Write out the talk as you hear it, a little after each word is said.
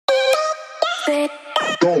Hello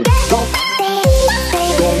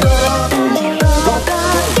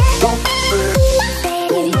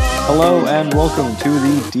and welcome to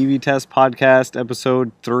the DVTests podcast,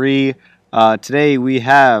 episode 3. Today we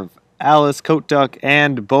have Alice, Coatduck,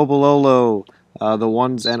 and Bobololo, the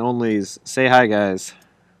ones and onlys. Say hi, guys.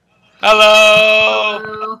 Hello!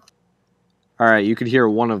 Hello. Alright, you could hear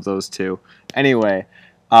one of those two. Anyway,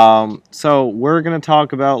 so we're going to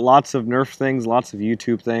talk about lots of Nerf things, lots of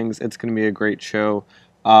YouTube things. It's going to be a great show.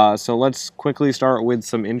 So let's quickly start with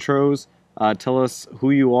some intros. Tell us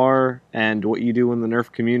who you are and what you do in the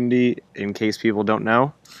Nerf community, in case people don't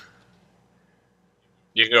know.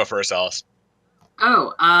 You can go first, Alice.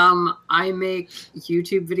 Oh, I make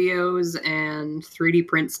YouTube videos and 3D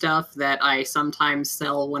print stuff that I sometimes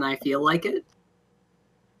sell when I feel like it.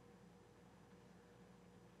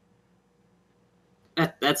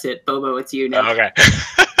 That's it, Bobo. It's you now. Okay.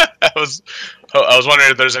 I was wondering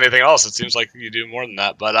if there's anything else. It seems like you do more than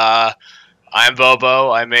that. But I'm Bobo.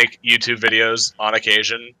 I make YouTube videos on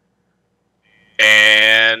occasion,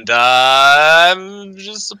 and I'm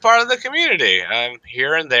just a part of the community. I'm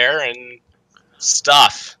here and there and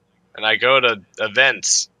stuff, and I go to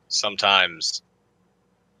events sometimes.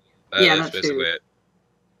 Yeah, that's that's basically true. it.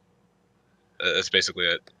 That's basically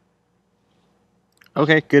it.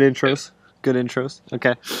 Okay, good intros. Good intros.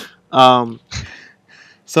 Okay.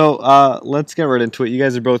 So let's get right into it. You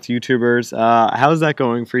guys are both YouTubers. How's that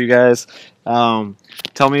going for you guys? Tell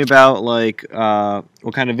me about what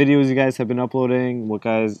kind of videos you guys have been uploading, what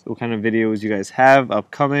kind of videos you guys have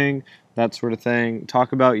upcoming, that sort of thing.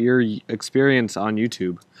 Talk about your experience on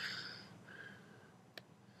YouTube.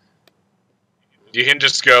 You can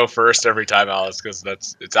just go first every time, Alice, because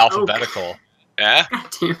it's alphabetical. Yeah? God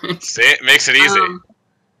damn it. See, it makes it easy.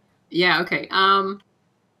 Yeah, okay.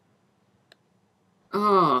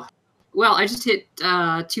 Oh, well, I just hit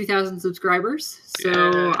 2,000 subscribers,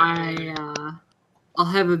 so I'll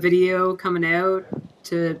have a video coming out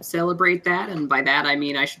to celebrate that, and by that I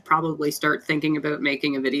mean I should probably start thinking about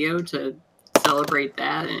making a video to celebrate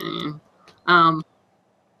that.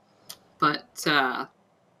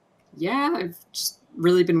 Yeah, I've just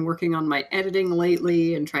really been working on my editing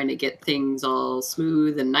lately and trying to get things all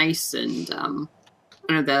smooth and nice, and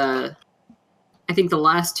I think the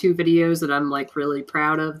last 2 videos that I'm really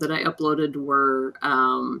proud of that I uploaded were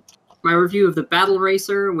my review of the Battle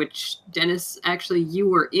Racer, which Dennis, actually you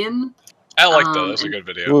were in. I like that. That's a good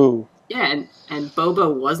video. Woo. Yeah, and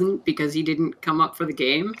Bobo wasn't because he didn't come up for the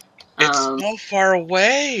game. It's so far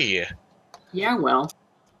away. Yeah, well.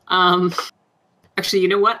 Actually, you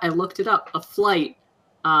know what? I looked it up. A flight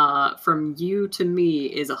from you to me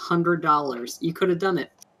is $100. You could have done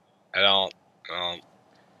it. I don't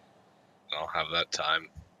have that time.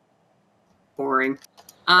 Boring.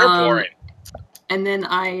 They're boring. And then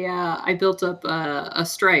I built up a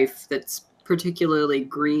Strife that's particularly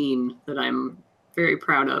green that I'm very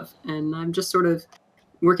proud of, and I'm just sort of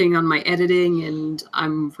working on my editing, and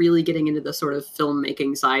I'm really getting into the sort of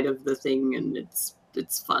filmmaking side of the thing, and it's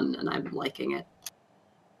fun, and I'm liking it.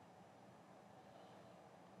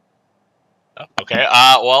 Okay.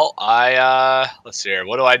 Well, let's see here.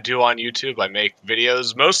 What do I do on YouTube? I make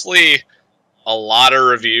videos, mostly a lot of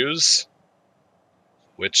reviews,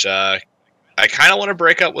 which I kind of want to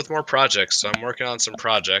break up with more projects, so I'm working on some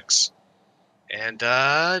projects, and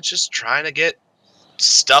just trying to get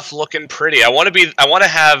stuff looking pretty. I want to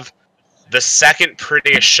have the second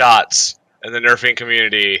prettiest shots in the nerfing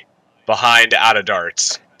community behind out of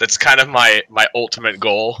darts. That's kind of my ultimate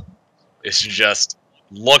goal, is to just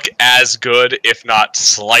look as good, if not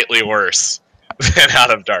slightly worse, than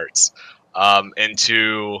out of darts, and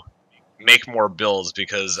to make more builds,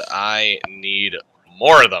 because I need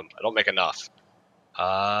more of them. I don't make enough.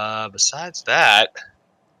 Besides that,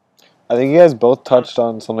 I think you guys both touched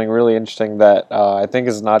on something really interesting that I think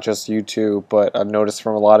is not just YouTube, but I've noticed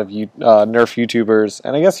from a lot of Nerf YouTubers,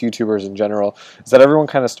 and I guess YouTubers in general, is that everyone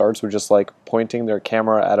kind of starts with just pointing their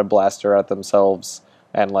camera at a blaster at themselves,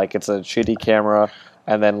 and it's a shitty camera,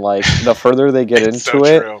 and then the further they get into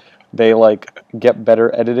it, true. they get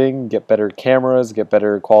better editing, get better cameras, get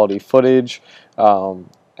better quality footage, and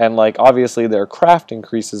obviously their craft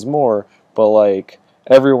increases more, but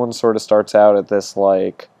everyone sort of starts out at this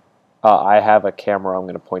I have a camera, I'm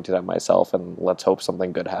going to point it at myself, and let's hope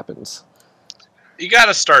something good happens. You got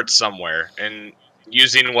to start somewhere, and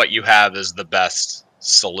using what you have is the best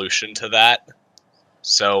solution to that.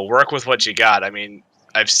 So work with what you got. I mean,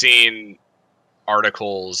 I've seen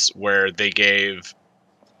articles where they gave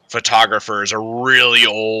photographers a really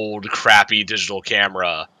old, crappy digital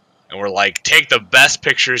camera, and we're like, take the best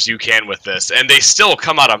pictures you can with this, and they still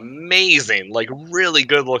come out amazing, like really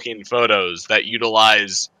good looking photos that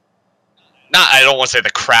utilize, not, I don't want to say the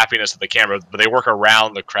crappiness of the camera, but they work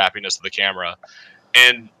around the crappiness of the camera.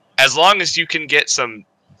 And as long as you can get some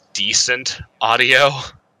decent audio,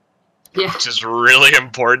 Yeah. which is really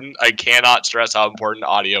important, I cannot stress how important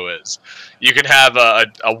audio is. You can have a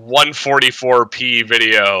 144p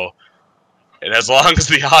video, and as long as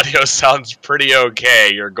the audio sounds pretty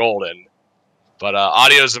okay, you're golden. But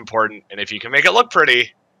audio is important, and if you can make it look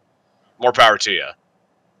pretty, more power to you.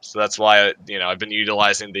 So that's why, you know, I've been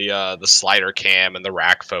utilizing the slider cam and the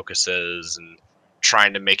rack focuses and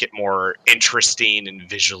trying to make it more interesting and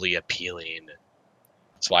visually appealing.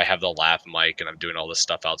 That's why I have the lav mic and I'm doing all this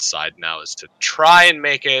stuff outside now, is to try and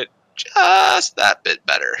make it just that bit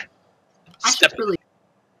better. I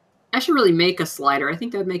should really make a slider. I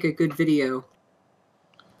think that'd make a good video.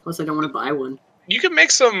 Plus, I don't want to buy one. You can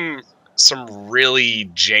make some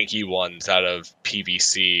really janky ones out of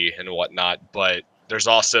PVC and whatnot, but there's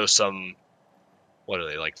also some, what are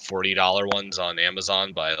they, like $40 ones on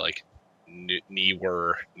Amazon by like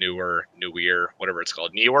Newer, whatever it's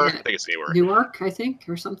called. Newer? Yeah. I think it's Newer. Newark, I think,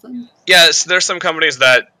 or something. Yes, there's some companies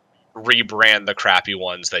that rebrand the crappy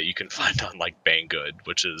ones that you can find on like Banggood,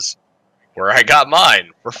 which is where I got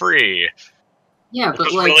mine for free. Yeah, but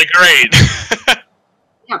which like, really great.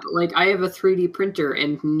 yeah, but like, I have a 3D printer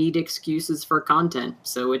and need excuses for content,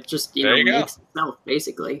 so it just There you go. makes itself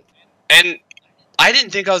basically. And I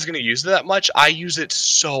didn't think I was going to use it that much. I use it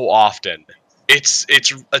so often. It's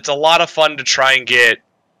a lot of fun to try and get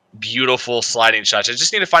beautiful sliding shots. I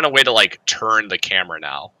just need to find a way to like turn the camera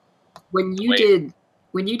now. When you did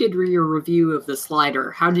your review of the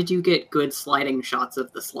slider, how did you get good sliding shots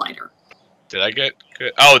of the slider? Did I get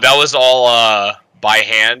good? Oh, that was all by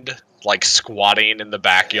hand, like squatting in the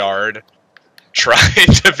backyard,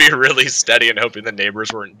 trying to be really steady and hoping the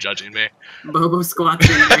neighbors weren't judging me. Bobo squats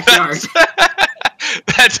in the backyard.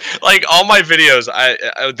 That's like all my videos.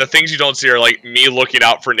 The things you don't see are like me looking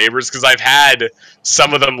out for neighbors, because I've had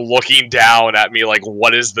some of them looking down at me like,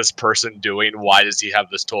 what is this person doing? Why does he have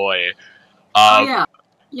this toy? Oh yeah.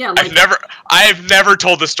 Yeah, like, I've never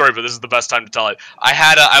told this story, but this is the best time to tell it.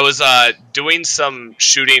 I was doing some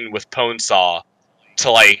shooting with Pwn Saw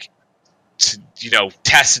to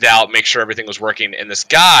test it out, make sure everything was working. And this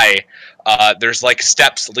guy, there's like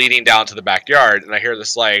steps leading down to the backyard, and I hear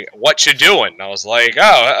this like, "What you doing?" And I was like,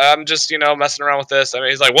 "Oh, I'm just messing around with this." I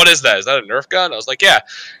mean, he's like, "What is that? Is that a Nerf gun?" I was like, "Yeah."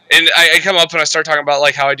 And I come up and I start talking about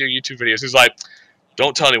like how I do YouTube videos. He's like,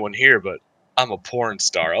 "Don't tell anyone here, but I'm a porn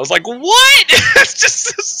star." I was like, "What?" It's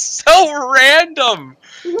just so random.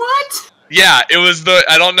 what? Yeah, it was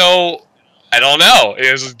I don't know.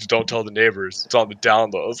 It was just, don't tell the neighbors. It's on the down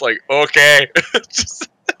low. I was like, okay. Just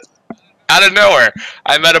out of nowhere,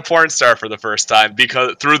 I met a porn star for the first time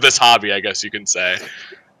through this hobby, I guess you can say.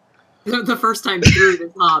 The first time through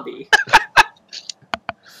this hobby.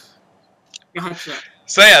 Gotcha.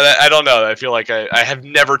 So yeah, I don't know. I feel like I have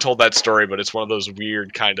never told that story, but it's one of those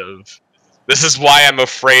weird kind of... This is why I'm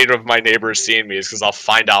afraid of my neighbors seeing me, is because I'll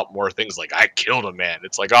find out more things like, I killed a man.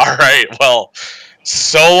 It's like, all right, well,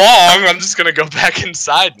 so long. I'm just going to go back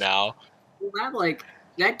inside now. Well,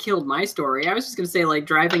 that killed my story. I was just going to say, like,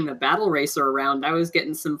 driving the battle racer around, I was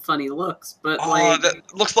getting some funny looks. But, that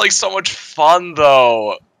looks like so much fun,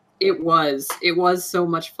 though. It was so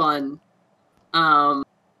much fun. And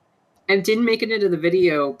didn't make it into the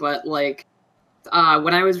video, but, like,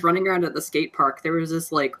 when I was running around at the skate park, there was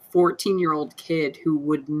this, like, 14-year-old kid who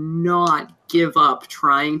would not give up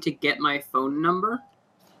trying to get my phone number.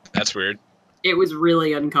 That's weird. It was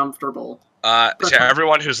really uncomfortable. To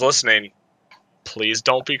everyone who's listening, please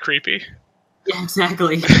don't be creepy. Yeah,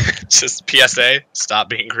 exactly. Just PSA, stop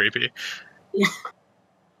being creepy. Yeah.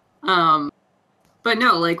 But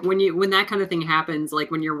no, like, when that kind of thing happens, like,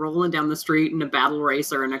 when you're rolling down the street in a battle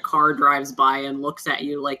racer and a car drives by and looks at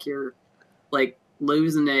you like you're, like,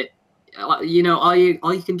 losing it, all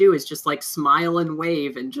you can do is just, like, smile and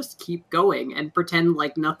wave and just keep going and pretend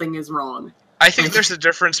like nothing is wrong. I think there's a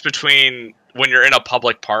difference between when you're in a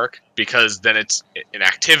public park, because then it's an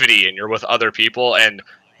activity and you're with other people, and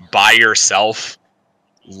by yourself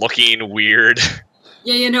looking weird.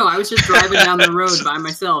 Yeah, I was just driving down the road by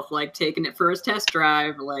myself, like, taking it for a test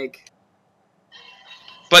drive, like...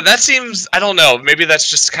 But that seems, I don't know, maybe that's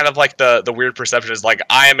just kind of like the weird perception is like,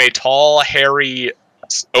 I am a tall, hairy,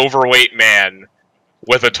 overweight man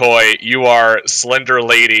with a toy. You are slender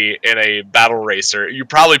lady in a battle racer. You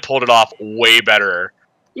probably pulled it off way better.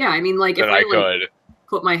 Yeah, I mean, like, if I could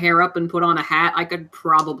put my hair up and put on a hat, I could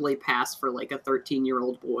probably pass for, like, a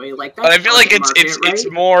 13-year-old boy. Like, that's, but I feel like it's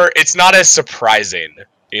right? more, it's not as surprising.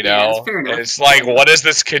 You Yeah, know, it's fair and enough. it's like, what is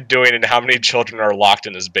this kid doing, and how many children are locked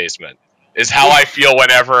in his basement? Is how I feel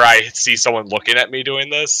whenever I see someone looking at me doing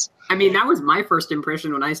this. I mean, that was my first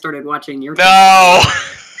impression when I started watching your. No,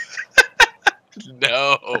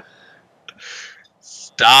 no,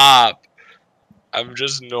 stop! I'm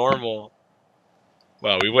just normal.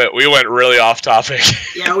 Well, we went really off topic.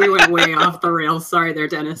 Yeah, we went way off the rails. Sorry there,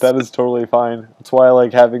 Dennis. That is totally fine. That's why I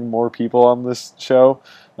like having more people on this show.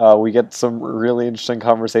 We get some really interesting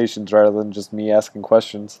conversations rather than just me asking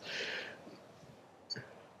questions.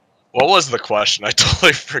 What was the question? I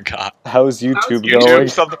totally forgot. How's YouTube YouTube going?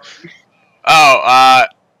 something. Oh,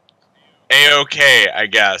 A-okay, I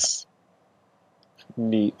guess.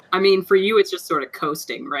 Neat. I mean, for you, it's just sort of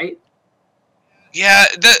coasting, right? Yeah,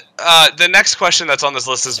 the next question that's on this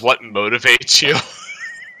list is what motivates you?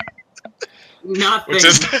 Nothing. Which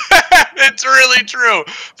is it's really true.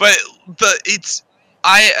 But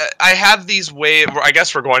I have these ways. I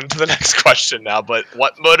guess we're going to the next question now. But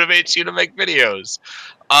what motivates you to make videos?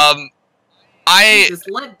 Just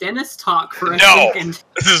let Dennis talk for a No, second.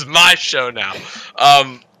 this is my show now.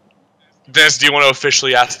 Dennis, do you want to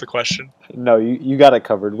officially ask the question? No, you got it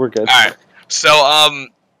covered. We're good. All right. So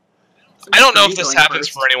I don't know if this happens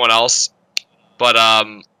for anyone else, but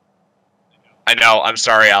I know. I'm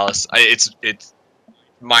sorry, Alice. It's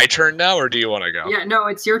my turn now, or do you want to go? Yeah, no,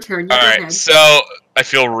 it's your turn. You All go right. ahead. So I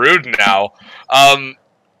feel rude now.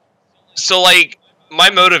 So like my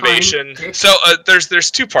motivation. Fine. So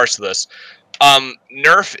there's two parts to this.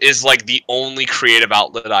 Nerf is like the only creative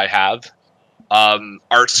outlet I have.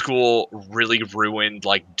 Art school really ruined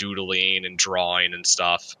like doodling and drawing and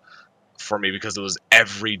stuff for me because it was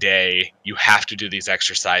every day you have to do these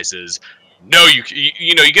exercises. No,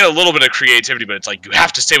 you know, you get a little bit of creativity, but it's like you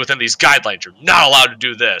have to stay within these guidelines. You're not allowed to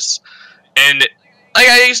do this. And like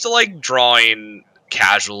I used to like drawing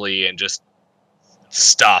casually and just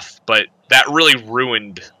stuff, but that really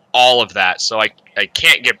ruined all of that. So I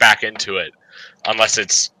can't get back into it unless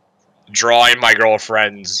it's drawing my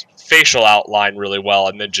girlfriend's facial outline really well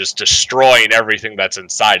and then just destroying everything that's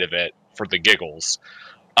inside of it for the giggles.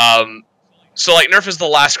 So like Nerf is the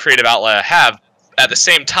last creative outlet I have. At the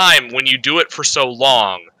same time, when you do it for so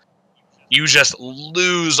long, you just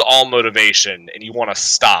lose all motivation and you want to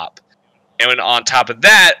stop. And when, on top of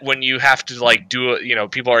that, when you have to like do it, you know,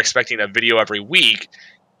 people are expecting a video every week,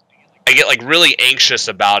 I get like really anxious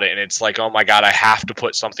about it, and it's like, oh my god, I have to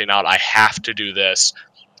put something out. I have to do this.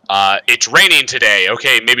 It's raining today.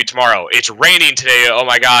 Okay, maybe tomorrow. It's raining today. Oh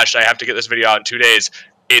my gosh, I have to get this video out in 2 days.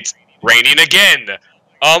 It's raining again.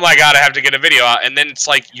 Oh my god, I have to get a video out. And then it's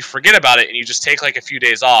like you forget about it and you just take like a few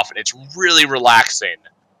days off, and it's really relaxing.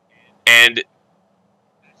 And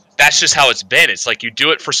that's just how it's been. It's like you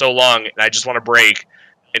do it for so long, and I just want to break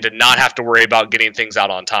and to not have to worry about getting things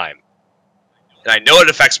out on time. And I know it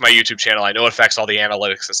affects my YouTube channel. I know it affects all the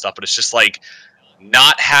analytics and stuff, but it's just like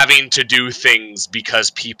not having to do things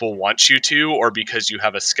because people want you to or because you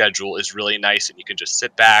have a schedule is really nice, and you can just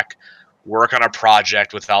sit back, work on a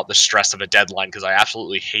project without the stress of a deadline, because I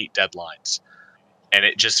absolutely hate deadlines. And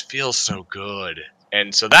it just feels so good.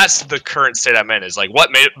 And so that's the current state I'm in, is like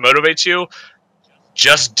what motivates you?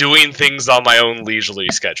 Just doing things on my own leisurely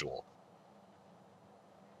schedule.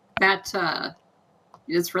 That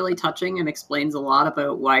is really touching and explains a lot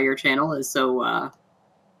about why your channel is so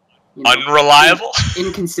you know, unreliable,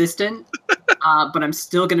 inconsistent. But I'm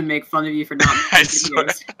still gonna make fun of you for not making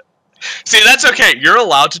videos. See, that's okay. You're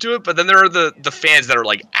allowed to do it, but then there are the fans that are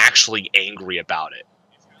like actually angry about it.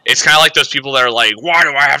 It's kind of like those people that are like, "Why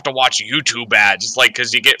do I have to watch YouTube ads?" It's like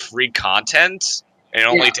because you get free content and it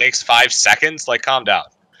only takes 5 seconds. Like, calm down.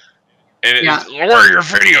 And where are your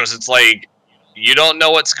videos? It's like you don't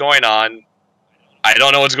know what's going on. I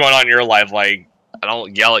don't know what's going on in your life. Like, I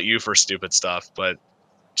don't yell at you for stupid stuff, but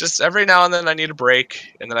just every now and then I need a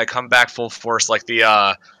break, and then I come back full force. Like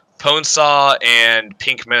the Pwn Saw and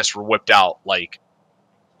Pink Mist were whipped out like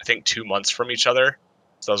I think 2 months from each other.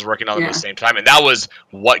 So I was working on them at the same time, and that was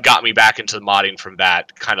what got me back into modding from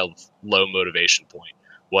that kind of low motivation point.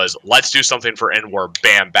 Was let's do something for End War,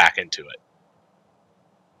 bam, back into it.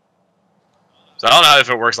 So I don't know if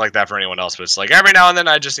it works like that for anyone else, but it's like every now and then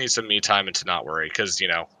I just need some me time and to not worry, because, you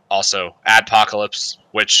know, also Adpocalypse,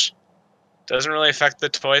 which doesn't really affect the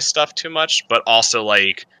toy stuff too much, but also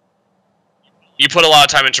like you put a lot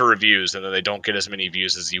of time into reviews and then they don't get as many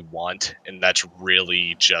views as you want, and that's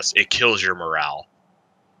really just, it kills your morale.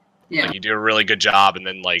 Yeah. Like you do a really good job and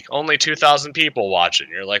then like only 2,000 people watch it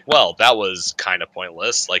and you're like, well, that was kind of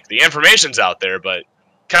pointless. Like the information's out there, but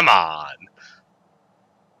come on.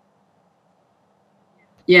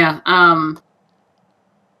 Yeah, and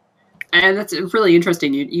that's really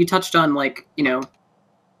interesting. You touched on, like, you know,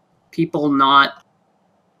 people not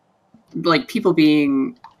like people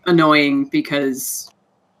being annoying because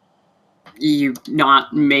you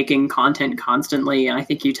not making content constantly. And I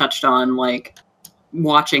think you touched on like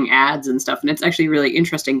watching ads and stuff. And it's actually really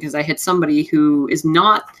interesting because I had somebody who is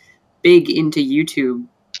not big into YouTube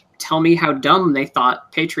tell me how dumb they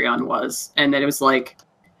thought Patreon was. And that it was like,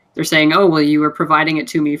 they're saying, oh, well, you were providing it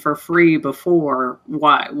to me for free before.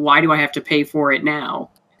 Why do I have to pay for it now?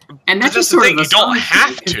 And that's just the sort thing, of you don't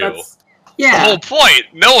have to. Yeah. The whole point.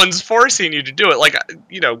 No one's forcing you to do it. Like,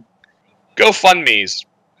 you know, GoFundMes.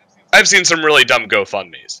 I've seen some really dumb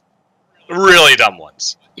GoFundMes. Really dumb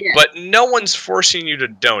ones. Yeah. But no one's forcing you to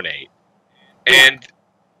donate. Yeah. And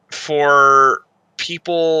for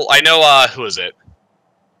people, I know, who is it?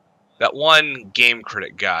 That one game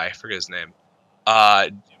critic guy, I forget his name.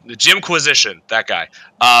 The Jimquisition, that guy.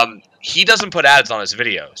 He doesn't put ads on his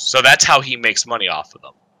videos, so that's how he makes money off of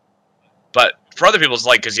them. But for other people, it's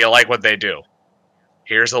like, because you like what they do.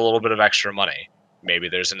 Here's a little bit of extra money. Maybe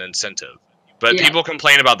there's an incentive. But people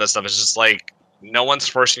complain about this stuff. It's just like, no one's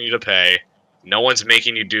forcing you to pay. No one's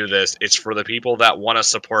making you do this. It's for the people that want to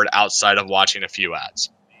support outside of watching a few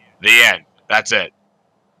ads. The end. That's it.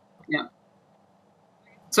 Yeah.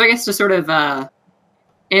 So I guess to sort of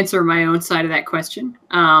answer my own side of that question,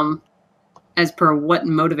 as per what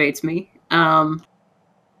motivates me,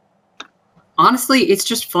 honestly, it's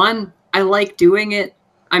just fun. I like doing it.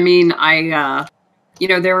 I mean, you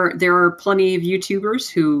know, there are plenty of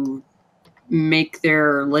YouTubers who make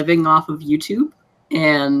their living off of YouTube,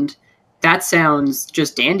 and that sounds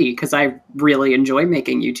just dandy because I really enjoy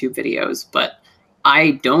making YouTube videos, but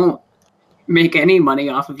I don't make any money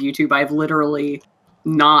off of YouTube. I've literally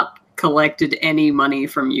not collected any money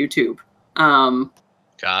from YouTube.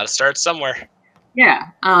 Gotta start somewhere. Yeah.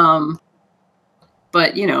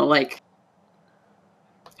 But, you know, like,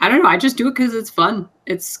 I don't know. I just do it because it's fun.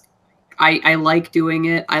 I like doing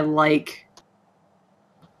it. I like,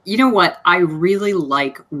 you know what? I really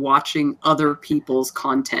like watching other people's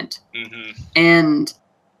content. Mm-hmm. And,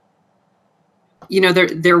 you know,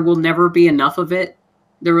 there will never be enough of it.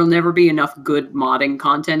 There will never be enough good modding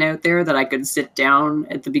content out there that I could sit down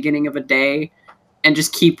at the beginning of a day and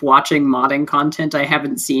just keep watching modding content I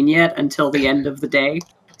haven't seen yet until the end of the day.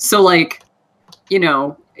 So, like, you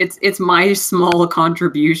know, it's my small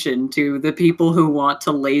contribution to the people who want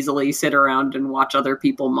to lazily sit around and watch other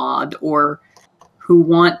people mod, or who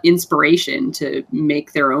want inspiration to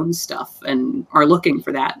make their own stuff and are looking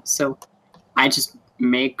for that. So I just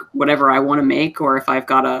make whatever I want to make, or if I've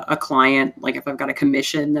got a client, like if I've got a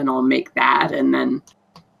commission, then I'll make that and then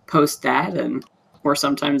post that. And or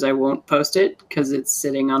sometimes I won't post it because it's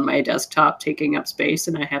sitting on my desktop taking up space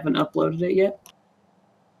and I haven't uploaded it yet.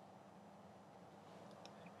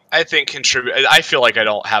 I think I feel like I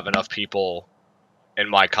don't have enough people in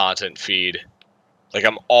my content feed. Like,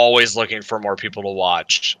 I'm always looking for more people to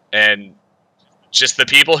watch, and just the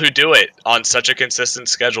people who do it on such a consistent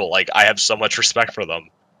schedule, like, I have so much respect for them.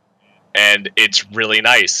 And it's really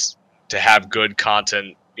nice to have good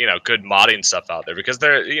content, you know, good modding stuff out there, because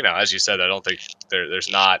there, you know, as you said, I don't think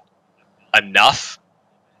there's not enough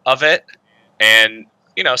of it. And,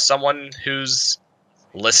 you know, someone who's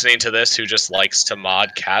listening to this who just likes to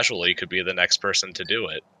mod casually could be the next person to do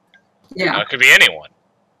it. Yeah. You know, it could be anyone.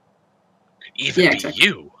 It could even be exactly.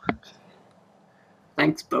 you.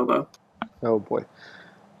 Thanks, Bobo. Oh boy.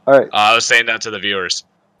 All right. I was saying that to the viewers.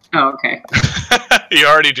 Oh, okay. You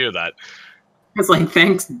already do that. I was like,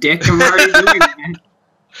 thanks, Dick. I'm already doing that.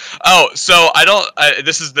 Oh, so I don't.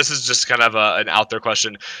 This is just kind of an out there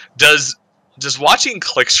question. Does watching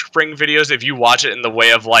ClickSpring videos, if you watch it in the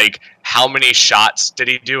way of like how many shots did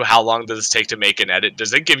he do, how long does this take to make an edit,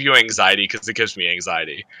 does it give you anxiety? Because it gives me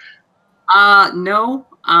anxiety. No.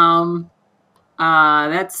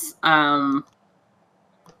 That's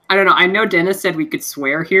I don't know. I know Dennis said we could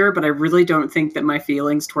swear here, but I really don't think that my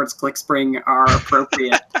feelings towards ClickSpring are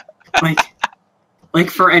appropriate. like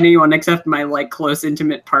for anyone except my like close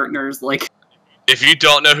intimate partners. Like, if you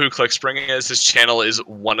don't know who ClickSpring is, his channel is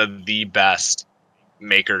one of the best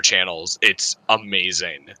maker channels. It's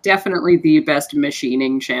amazing. Definitely the best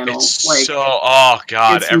machining channel. It's like, so, oh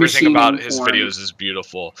god, everything about his porn. videos is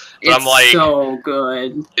beautiful. But it's I'm like, so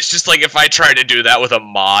good. It's just like, if I tried to do that with a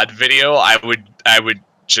mod video, I would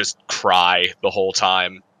just cry the whole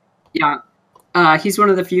time. Yeah. He's one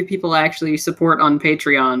of the few people I actually support on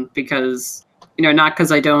Patreon because, you know, not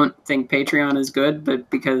because I don't think Patreon is good, but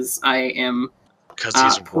because I am because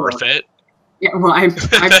he's poor. worth it. Yeah, well, I'm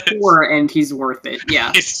poor and he's worth it.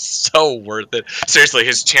 Yeah, he's so worth it. Seriously,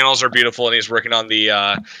 his channels are beautiful, and he's working on the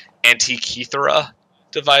Antikythera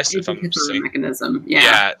device. It's If a I'm saying, mechanism.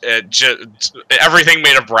 Yeah. everything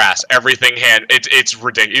made of brass, everything hand. It's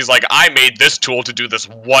ridiculous. He's like, I made this tool to do this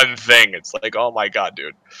one thing. It's like, oh my god,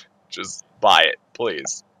 dude, just buy it,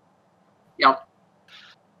 please. Yep.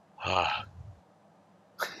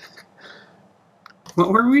 What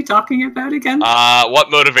were we talking about again? What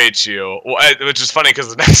motivates you? Which is funny because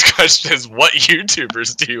the next question is, what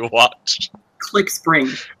YouTubers do you watch?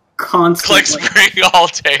 ClickSpring, constantly. ClickSpring all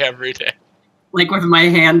day, every day. Like with my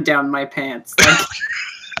hand down my pants. Like,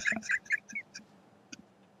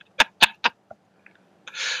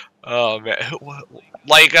 oh man,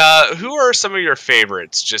 like who are some of your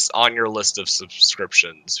favorites? Just on your list of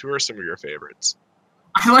subscriptions, who are some of your favorites?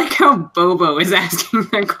 I like how Bobo is asking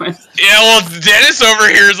that question. Yeah, well, Dennis over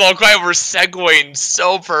here is all quiet. We're segueing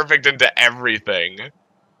so perfect into everything.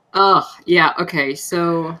 Oh, yeah, okay,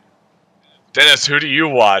 so... Dennis, who do you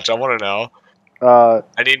watch? I want to know.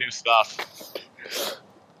 I need new stuff.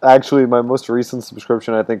 Actually, my most recent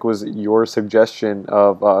subscription, I think, was your suggestion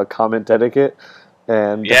of comment etiquette.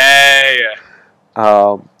 And yay!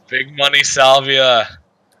 Big money salvia.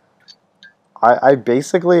 I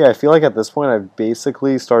feel like at this point I've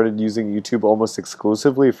basically started using YouTube almost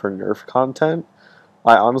exclusively for Nerf content.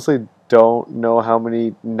 I honestly don't know how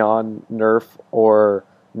many non-Nerf or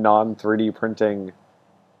non-3D printing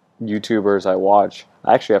YouTubers I watch.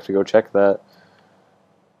 I actually have to go check that.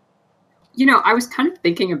 You know, I was kind of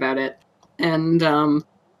thinking about it, and a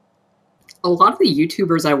lot of the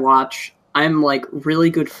YouTubers I watch, I'm, like,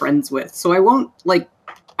 really good friends with, so I won't, like,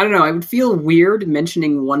 I don't know, I would feel weird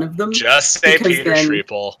mentioning one of them. Just say Peter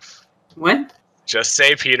Schriepel. What? Just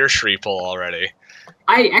say Peter Schriepel already.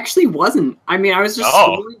 I actually wasn't. I mean, I was just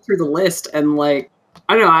scrolling through the list, and, like,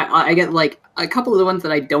 I don't know, I get, like, a couple of the ones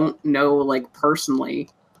that I don't know, like, personally.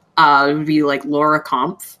 It would be, like, Laura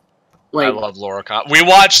Kampf. Like, I love Laura Kampf. We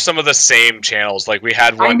watch some of the same channels. Like, we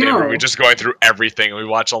had one day where we were just going through everything, and we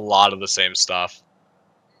watch a lot of the same stuff.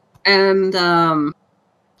 And,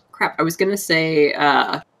 crap, I was gonna say,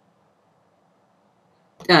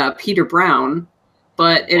 Peter Brown,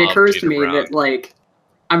 but it occurs to me that, like,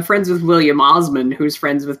 I'm friends with William Osmond, who's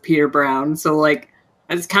friends with Peter Brown, so, like,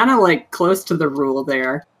 it's kind of, like, close to the rule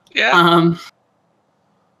there. Yeah.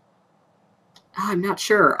 I'm not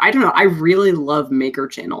sure. I don't know. I really love maker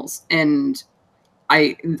channels, and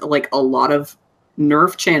I, like, a lot of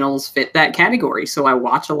Nerf channels fit that category, so I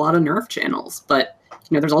watch a lot of Nerf channels, but,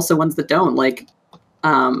 you know, there's also ones that don't, like,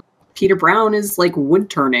 Peter Brown is, like, wood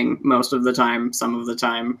turning most of the time, some of the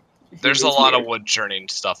time. There's a lot of wood turning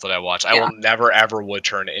stuff that I watch. I will never, ever wood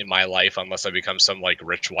turn in my life unless I become some, like,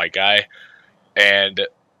 rich white guy. And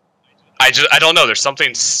I don't know. There's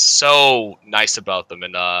something so nice about them.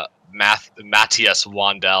 And Matthias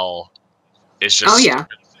Wandel is just...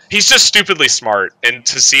 He's just stupidly smart. And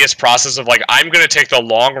to see his process of, like, I'm going to take the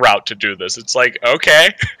long route to do this. It's like, okay,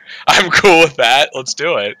 I'm cool with that. Let's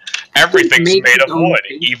do it. Everything's made of wood.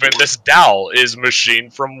 Even this dowel is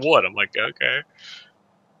machined from wood. I'm like, okay.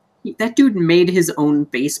 That dude made his own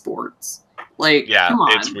baseboards. Like, come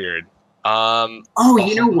on. It's weird.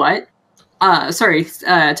 You know what?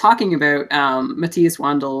 Talking about Matthias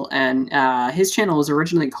Wandel, and his channel was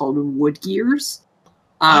originally called Wood Gears.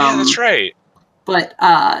 Yeah, that's right. But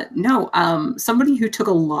somebody who took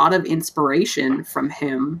a lot of inspiration from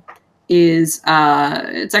him is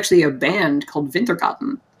it's actually a band called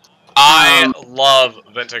Wintergarten. I love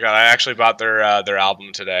Wintergarten. I actually bought their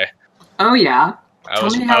album today. Oh yeah. Tell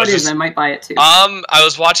me how it is. I might buy it too. I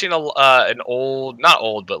was watching an old, not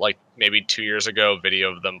old, but like maybe 2 years ago,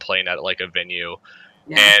 video of them playing at like a venue,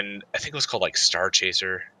 and I think it was called like Star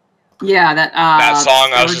Chaser. Yeah, that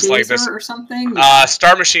song. I was just like this or something.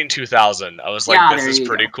 Star Machine 2000. I was like, this is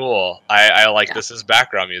pretty cool. I like this as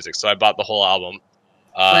background music, so I bought the whole album.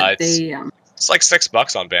 It's like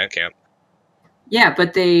 $6 on Bandcamp. Yeah,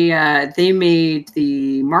 but they made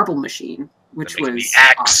the Marble Machine, which was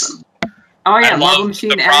awesome. Oh yeah, Marble Machine.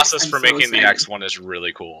 The process for making the X one is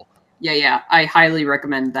really cool. Yeah, I highly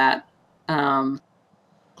recommend that.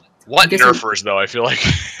 What Nerfers though? I feel like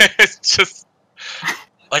it's just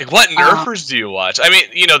like, what Nerfers do you watch? I mean,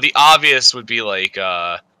 you know, the obvious would be like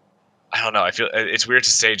I don't know. I feel it's weird to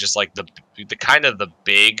say just like the kind of the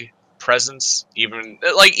big presence, even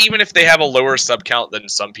if they have a lower sub count than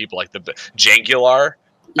some people, like the Jangular.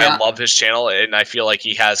 I love his channel, and I feel like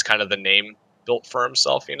he has kind of the name built for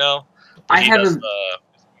himself, you know. But he does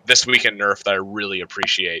This Week in Nerf that I really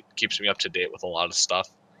appreciate. Keeps me up to date with a lot of stuff.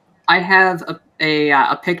 I have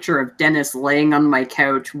a picture of Dennis laying on my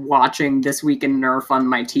couch watching This Week in Nerf on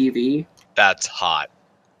my TV. That's hot.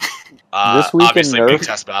 This Week in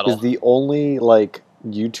Nerf is the only like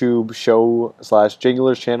YouTube show slash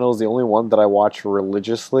Jingler's channel is the only one that I watch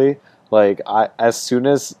religiously. Like, as soon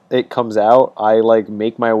as it comes out, I like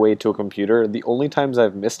make my way to a computer. The only times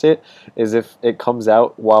I've missed it is if it comes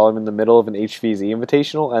out while I'm in the middle of an HVZ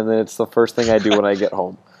invitational, and then it's the first thing I do when I get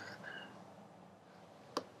home.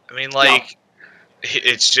 I mean, like,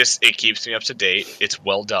 it's just, it keeps me up to date. It's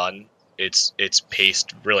well done. It's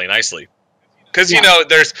paced really nicely. Because, you know,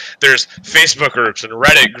 there's Facebook groups and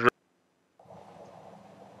Reddit groups.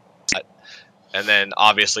 And then,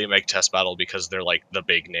 obviously, make Test Battle because they're, like, the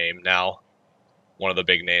big name now. One of the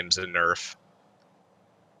big names in Nerf.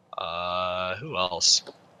 Who else?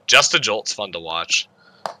 Just a Jolt's fun to watch.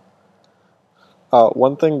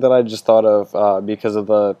 One thing that I just thought of because of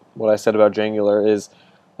what I said about Jangular is,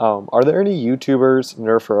 are there any YouTubers,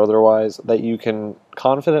 Nerf or otherwise, that you can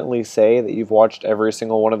confidently say that you've watched every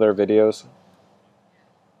single one of their videos?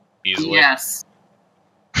 Easily. Yes.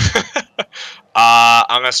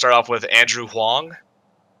 I'm gonna start off with Andrew Huang.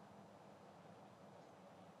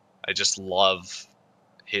 I just love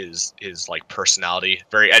his like personality.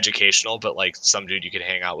 Very educational, but like some dude you could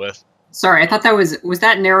hang out with. Sorry, I thought that was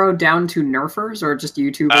that narrowed down to Nerfers or just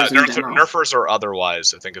YouTubers in general? Nerfers or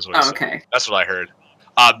otherwise, I think is what he said. Okay. That's what I heard.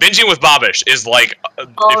 Binging with Bobish is like,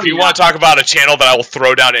 if you yeah. want to talk about a channel that I will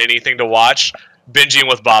throw down anything to watch, Binging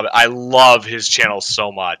with Bob. I love his channel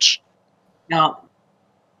so much. No.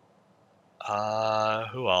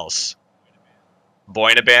 Who else? Boy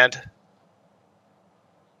in a Band.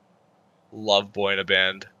 Love Boy in a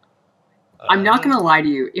Band. I'm not gonna lie to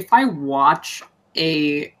you. If I watch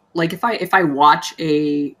a if I watch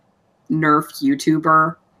a Nerf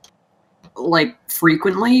YouTuber like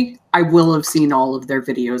frequently, I will have seen all of their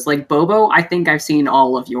videos. Like Bobo, I think I've seen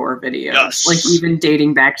all of your videos. Yes. Like even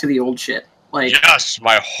dating back to the old shit. Like, yes,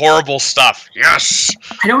 my horrible stuff. Yes.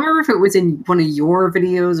 I don't remember if it was in one of your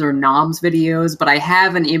videos or Nom's videos, but I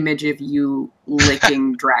have an image of you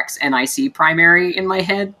licking Drax NIC primary in my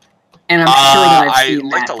head, and I'm sure that I've seen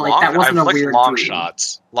that. Like that wasn't a weird long dream.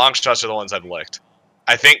 shots. Long shots are the ones I've licked.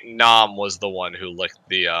 I think Nom was the one who licked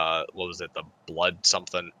the what was it? The blood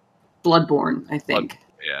something. Bloodborne, I think.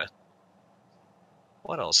 Yeah.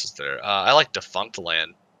 What else is there? I like Defunct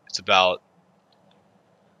Land. It's about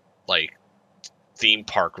like theme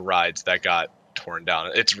park rides that got torn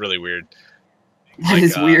down. It's really weird. That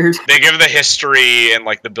is weird. They give the history and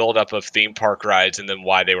like the build up of theme park rides and then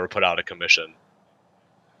why they were put out of commission.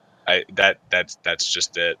 That's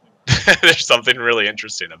just it. There's something really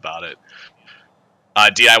interesting about it.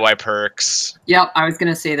 DIY Perks. Yep, I was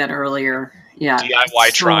gonna say that earlier. Yeah, DIY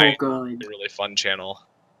so Trying. good. A really fun channel.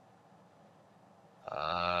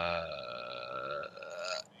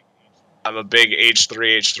 I'm a big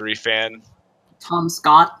H3 fan. Tom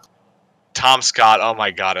Scott. Tom Scott. Oh my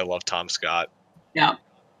god, I love Tom Scott. Yeah.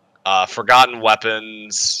 Forgotten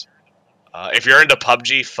Weapons. If you're into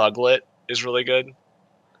PUBG, Fuglet is really good.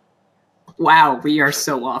 Wow, we are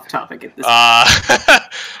so off topic at this point.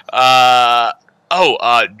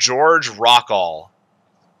 George Rockall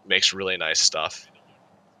makes really nice stuff.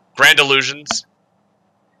 Grand Illusions.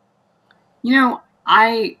 You know,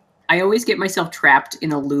 I always get myself trapped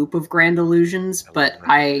in a loop of Grand Illusions, but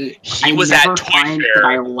I was never at Toy find Fair. that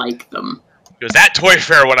I like them. He was at Toy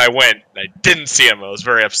Fair when I went. And I didn't see him. I was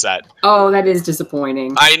very upset. Oh, that is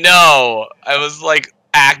disappointing. I know. I was like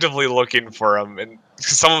actively looking for him, and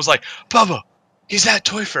someone was like, "Bubba, he's at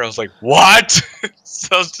Toy Fair." I was like, "What?" So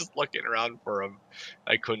I was just looking around for him.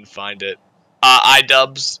 I couldn't find it.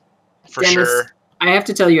 iDubbbz, for Dennis, sure. I have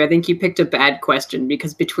to tell you, I think you picked a bad question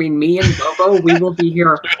because between me and Bobo, we will be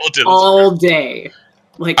here all day.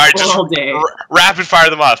 Like, all right, all day. Rapid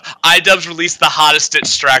fire them off. iDubbbz released the hottest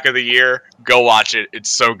stitch track of the year. Go watch it.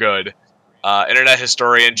 It's so good. Internet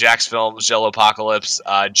Historian, Jack's Films, Jello Apocalypse,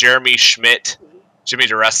 Jeremy Schmidt, Jimmy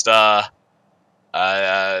DeResta,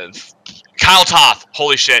 Kyle Toth.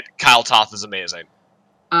 Holy shit, Kyle Toth is amazing.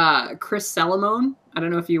 Chris Salamone. I don't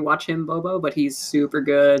know if you watch him, Bobo, but he's super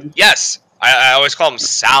good. Yes. I always call him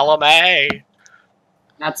Salome.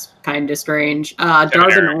 That's kind of strange.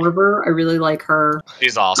 Darvin Orber, I really like her.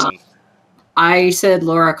 She's awesome. I said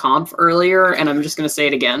Laura Kampf earlier, and I'm just going to say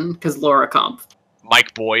it again, because Laura Kampf.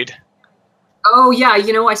 Mike Boyd. Oh, yeah,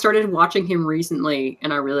 you know, I started watching him recently,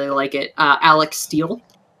 and I really like it. Alex Steele.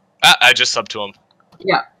 I just subbed to him.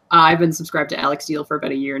 Yeah, I've been subscribed to Alex Steele for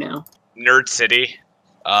about a year now. Nerd City.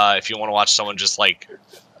 If you want to watch someone just, like,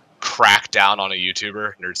 crack down on a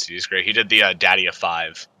YouTuber, Nerd City is great. He did the Daddy of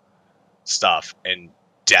 5 stuff and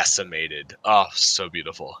decimated. Oh, so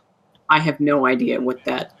beautiful. I have no idea what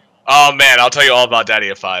that... Oh, man, I'll tell you all about Daddy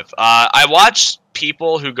of 5. I watch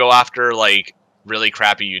people who go after, like, really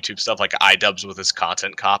crappy YouTube stuff, like iDubbbz with his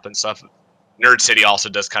Content Cop and stuff. Nerd City also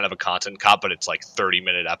does kind of a content cop, but it's like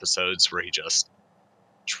 30-minute episodes where it's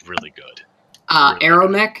really good. Really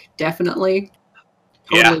Aeromech, definitely.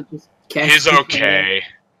 Totally just he's okay.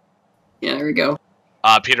 Yeah, there we go.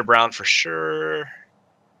 Peter Brown for sure.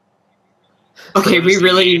 Okay, we Cruzy.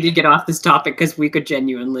 really need to get off this topic because we could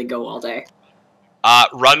genuinely go all day.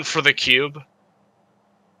 Run for the Cube.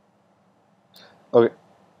 Okay.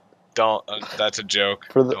 Don't. That's a joke.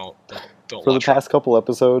 For the don't for the watch past couple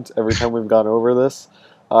episodes, every time we've gone over this,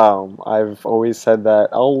 I've always said that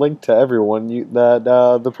I'll link to everyone that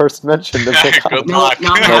the person mentioned. Good luck.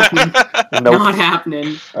 Not happening. Nope. Not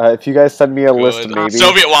happening. If you guys send me a list, maybe.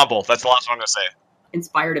 Soviet Womble. That's the last one I'm gonna say.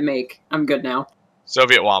 Inspire to make. I'm good now.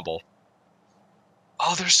 Soviet Womble.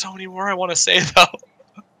 Oh, there's so many more I want to say though.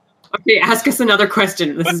 Okay, ask us another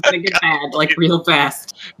question. This is gonna get bad, like real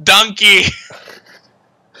fast. Donkey.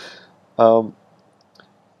 Um.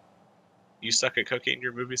 You suck at cooking.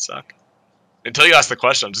 Your movies suck. Until you ask the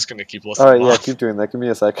question, I'm just gonna keep listening. All right, yeah, keep doing that. Give me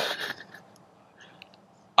a sec.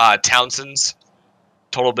 Townsend's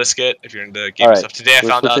Total Biscuit. If you're into game stuff, today I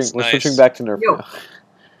found out it's we're nice. switching back to Nerf now.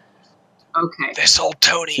 Okay. They sold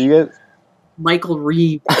Tony. So you guys, Michael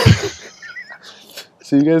Reed.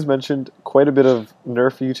 so you guys mentioned quite a bit of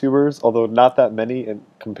Nerf YouTubers, although not that many,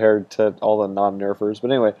 compared to all the non-Nerfers.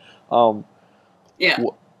 But anyway, Yeah.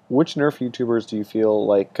 Which Nerf YouTubers do you feel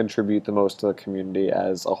like contribute the most to the community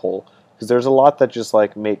as a whole? Because there's a lot that just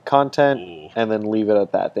like make content and then leave it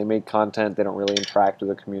at that. They make content, they don't really interact with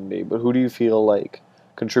the community. But who do you feel like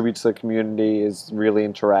contributes to the community, is really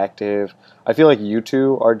interactive? I feel like you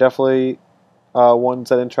two are definitely ones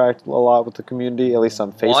that interact a lot with the community, at least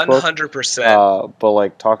on Facebook. 100%. But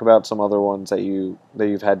like, talk about some other ones that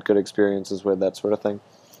you've had good experiences with, that sort of thing.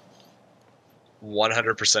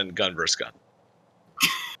 100% gun versus gun.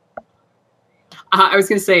 I was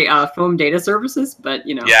gonna say Foam Data Services, but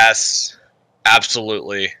you know. Yes,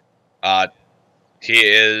 absolutely. He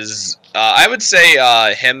is. I would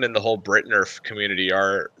say him and the whole BritNerf community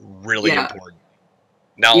are really important.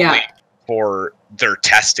 Not only for their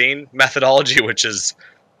testing methodology, which is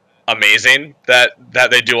amazing that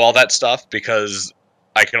they do all that stuff, because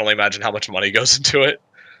I can only imagine how much money goes into it.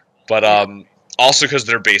 But also because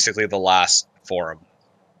they're basically the last forum,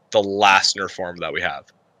 the last Nerf forum that we have.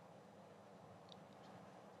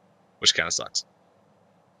 Which kind of sucks.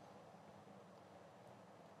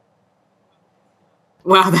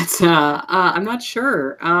 Wow, that's I'm not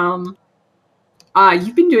sure.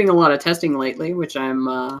 You've been doing a lot of testing lately, which I'm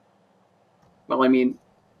well, I mean,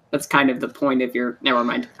 that's kind of the point of your never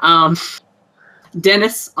mind.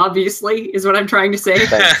 Dennis, obviously, is what I'm trying to say.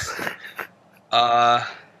 Thanks.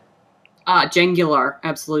 Jengular,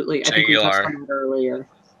 absolutely. Jengular. I think we touched on that earlier.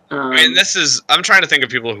 I mean, I'm trying to think of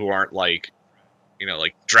people who aren't like, you know,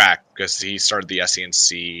 like Drac, because he started the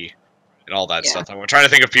SENC and all that stuff. I'm trying to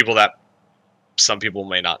think of people that some people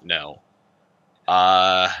may not know.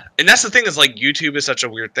 And that's the thing, is like YouTube is such a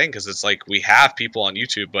weird thing, because it's like we have people on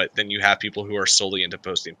YouTube, but then you have people who are solely into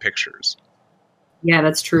posting pictures. Yeah,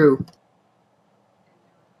 that's true.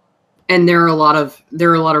 And there are a lot of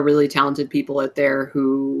really talented people out there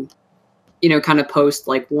who, you know, kind of post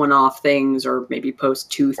like one-off things, or maybe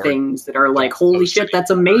post two things that are like, holy shit,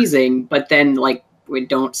 that's amazing. But then like we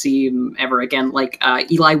don't see him ever again. Like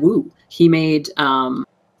Eli Wu, he made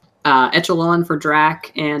Echelon for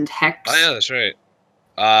Drac and Hex. Oh yeah, that's right.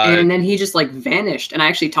 And then he just like vanished. And I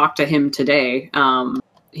actually talked to him today.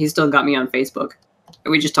 He still got me on Facebook.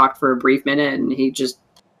 We just talked for a brief minute, and he just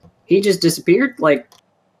disappeared. Like,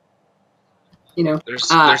 you know, there's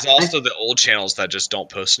also the old channels that just don't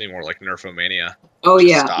post anymore, like Nerfomania. Oh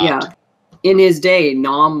yeah. In his day,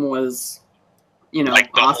 Nom was, you know, like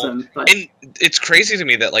awesome. But and it's crazy to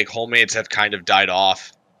me that like Homemades have kind of died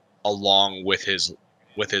off along with his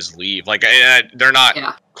leave. Like they're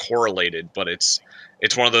not correlated, but it's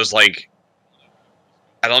one of those, like,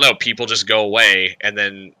 I don't know, people just go away, and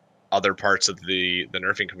then other parts of the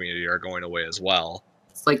nerfing community are going away as well.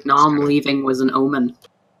 It's like Nom leaving was an omen.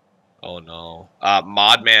 Oh no.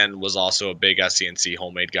 Modman was also a big SCNC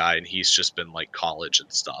homemade guy, and he's just been like college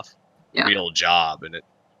and stuff. Real job, and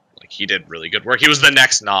he did really good work. He was the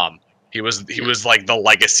next Nom. He was like the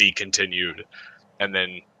legacy continued. And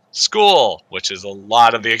then school, which is a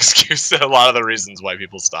lot of the excuse, a lot of the reasons why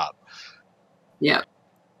people stop. Yeah.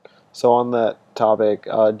 So on that topic,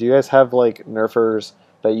 do you guys have like Nerfers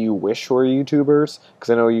that you wish were YouTubers? Because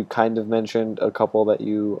I know you kind of mentioned a couple that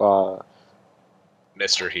you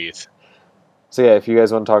Mr. Heath. So yeah, if you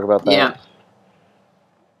guys want to talk about that. Yeah.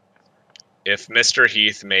 If Mr.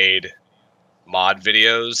 Heath made mod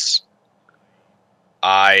videos,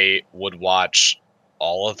 I would watch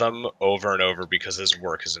all of them over and over, because his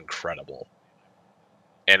work is incredible.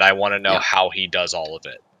 and I want to know Yeah. how he does all of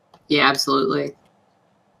it. Yeah, absolutely.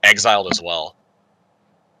 Exiled as well.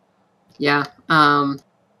 Yeah.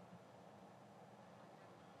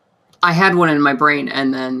 I had one in my brain,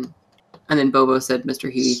 and then Bobo said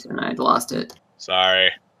Mr. Heath, and I'd lost it.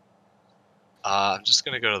 Sorry. I'm just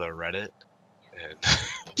gonna go to the Reddit. And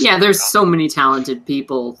Yeah, there's so many talented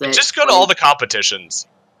people that just go to all the competitions.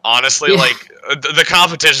 Honestly, Yeah. like the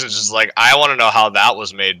competition is just like I want to know how that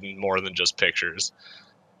was made more than just pictures.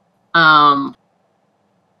 I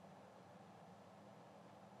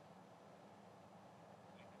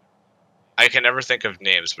can never think of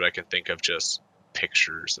names, but I can think of just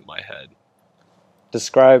pictures in my head.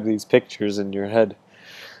 Describe these pictures in your head.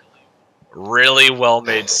 Really well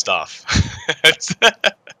made stuff. That's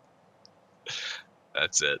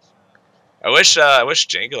it. I wish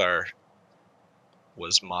Jangular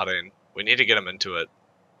was modding. We need to get him into it.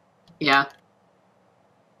 Yeah.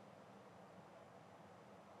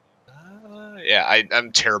 Yeah,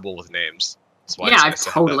 I'm terrible with names. That's why Yeah, I I've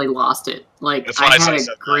said totally that. lost it. Like, That's why I I had a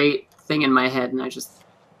said great thing in my head, and I just...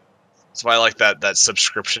 That's why I like that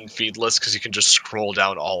subscription feed list, because you can just scroll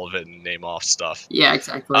down all of it and name off stuff. Yeah,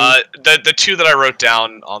 exactly. The two that I wrote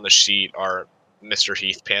down on the sheet are Mr.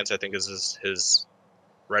 Heath Pants, I think is his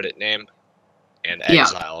Reddit name, and Yeah.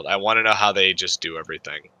 Exiled. I want to know how they just do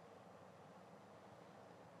everything.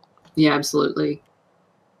 Yeah, absolutely.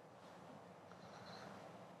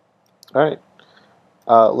 All right.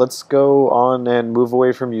 Let's go on and move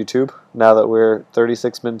away from YouTube now that we're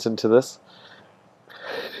 36 minutes into this.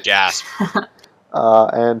 Gasp.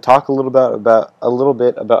 And talk a little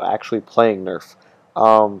bit about actually playing Nerf.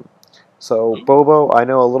 So Bobo, I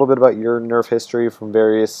know a little bit about your Nerf history from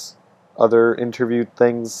various other interviewed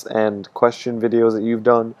things and question videos that you've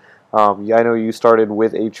done. Yeah, I know you started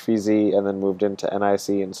with HVZ and then moved into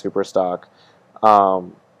NIC and Superstock.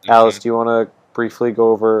 Alice, do you want to briefly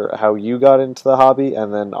go over how you got into the hobby,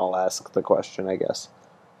 and then I'll ask the question, I guess.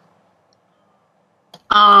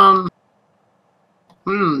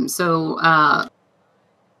 So,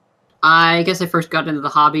 I guess I first got into the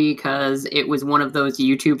hobby because it was one of those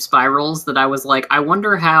YouTube spirals that I was like, I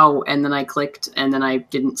wonder how, and then I clicked, and then I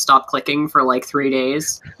didn't stop clicking for like 3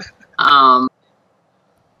 days.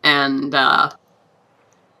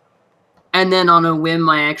 And then on a whim,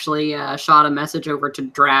 I actually shot a message over to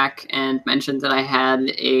Drac and mentioned that I had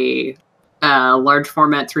a large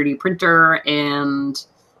format 3D printer and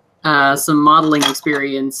some modeling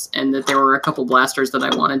experience, and that there were a couple blasters that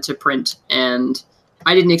I wanted to print. And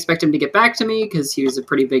I didn't expect him to get back to me because he was a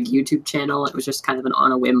pretty big YouTube channel. It was just kind of an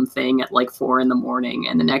on a whim thing at like 4 in the morning.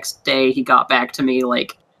 And the next day he got back to me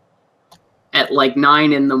like at like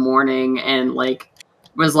 9 in the morning and like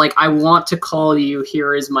was like, I want to call you.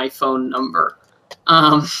 Here is my phone number.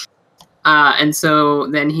 And so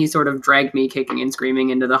then he sort of dragged me kicking and screaming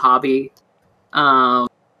into the hobby. And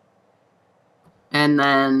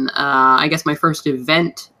then I guess my first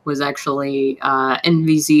event was actually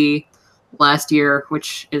NVZ last year,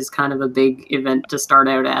 which is kind of a big event to start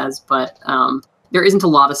out as, but there isn't a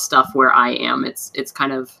lot of stuff where I am. It's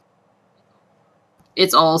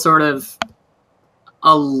all sort of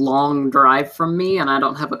a long drive from me, and I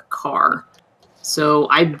don't have a car. So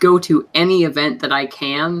I go to any event that I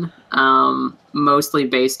can, mostly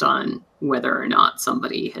based on whether or not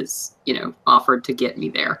somebody has, offered to get me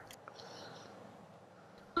there.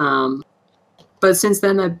 But since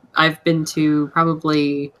then, I've been to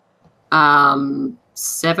probably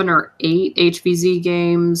 7 or 8 HVZ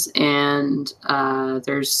games, and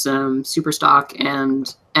there's some Superstock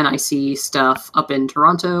and NIC stuff up in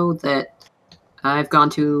Toronto that I've gone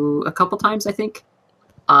to a couple times, I think.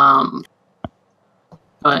 But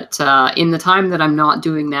in the time that I'm not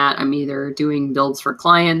doing that, I'm either doing builds for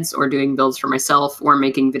clients or doing builds for myself or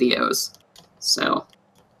making videos. So,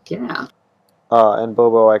 yeah. And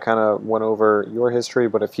Bobo, I kind of went over your history,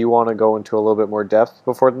 but if you want to go into a little bit more depth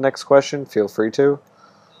before the next question, feel free to.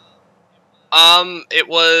 It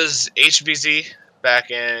was HVZ back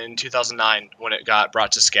in 2009 when it got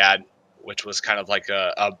brought to SCAD, which was kind of like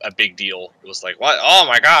a big deal. It was like, what? Oh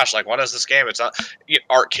my gosh! Like, what is this game? It's not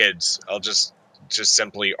art kids. I'll just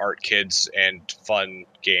simply art kids and fun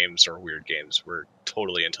games or weird games. We're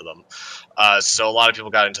totally into them. So a lot of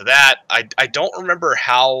people got into that. I don't remember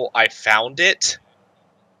how I found it.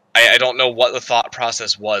 I don't know what the thought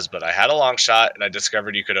process was, but I had a long shot and I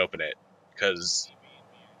discovered you could open it. Because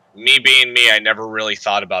me being me, I never really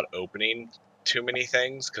thought about opening too many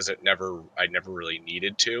things because I never really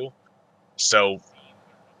needed to. So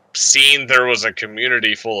seeing there was a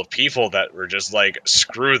community full of people that were just like,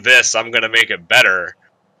 screw this, I'm gonna make it better,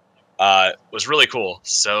 was really cool.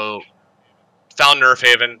 So found Nerf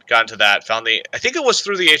Haven, got into that. Found I think it was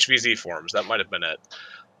through the HVZ forums. That might have been it.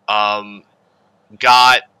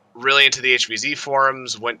 Got really into the HVZ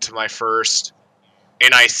forums. Went to my first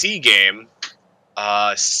NIC game.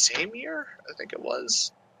 Same year, I think it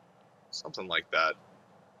was. Something like that.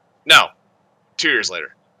 No, 2 years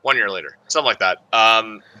later. 1 year later. Something like that.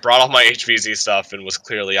 Brought all my HVZ stuff and was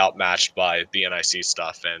clearly outmatched by the NIC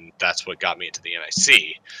stuff, and that's what got me into the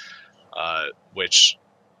NIC, which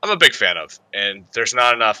I'm a big fan of. And there's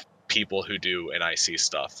not enough people who do NIC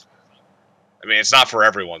stuff. I mean, it's not for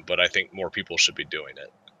everyone, but I think more people should be doing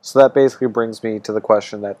it. So that basically brings me to the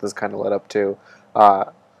question that this kind of led up to.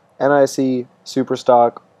 NIC,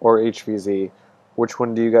 Superstock, or HVZ? Which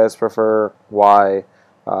one do you guys prefer? Why?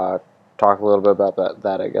 Talk a little bit about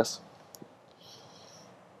that I guess.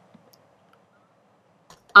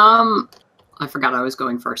 I forgot I was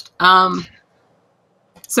going first.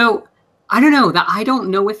 So I don't know that I don't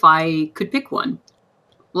know if I could pick one.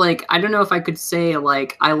 Like, I don't know if I could say,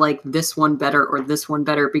 like, I like this one better or this one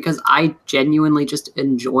better, because I genuinely just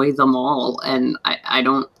enjoy them all, and I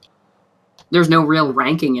don't, there's no real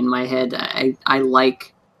ranking in my head. I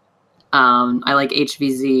like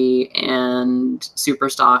HVZ and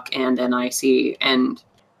Superstock and NIC, and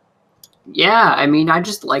yeah, I mean, I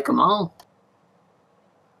just like them all.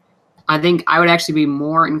 I think I would actually be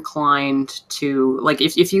more inclined to, like,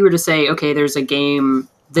 if you were to say, okay, there's a game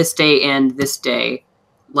this day and this day,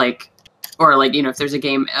 like, or like, you know, if there's a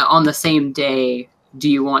game on the same day, do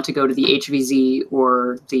you want to go to the HVZ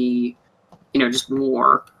or the, you know, just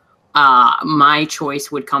war? My choice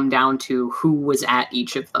would come down to who was at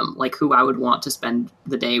each of them, like who I would want to spend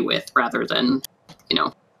the day with, rather than, you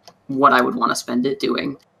know, what I would want to spend it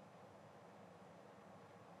doing.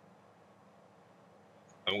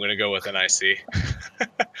 I'm going to go with NIC.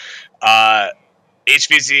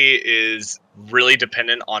 HVZ is really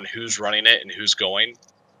dependent on who's running it and who's going.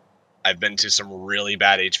 I've been to some really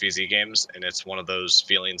bad HVZ games, and it's one of those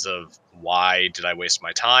feelings of, why did I waste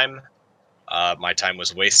my time? My time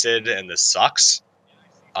was wasted, and this sucks.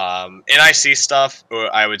 NIC stuff,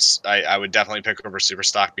 I would definitely pick over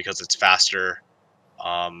Superstock because it's faster.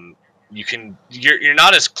 You're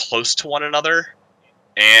not as close to one another,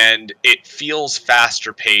 and it feels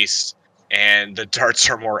faster paced, and the darts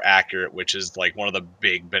are more accurate, which is like one of the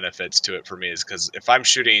big benefits to it for me. Is because if I'm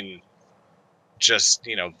shooting just,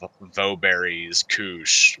 you know, Vowberries,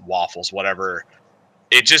 Koosh, Waffles, whatever,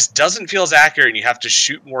 it just doesn't feel as accurate, and you have to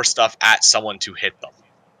shoot more stuff at someone to hit them.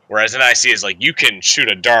 Whereas NIC is like, you can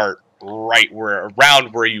shoot a dart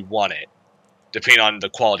around where you want it, depending on the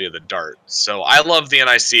quality of the dart. So I love the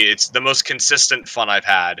NIC. It's the most consistent fun I've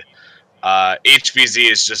had.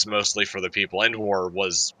 HVZ is just mostly for the people, and War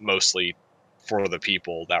was mostly for the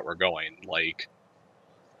people that were going, like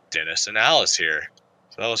Dennis and Alice here.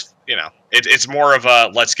 So that was, you know, it's more of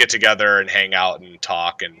a let's get together and hang out and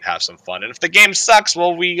talk and have some fun. And if the game sucks,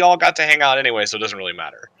 well, we all got to hang out anyway, so it doesn't really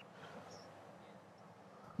matter.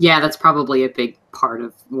 Yeah, that's probably a big part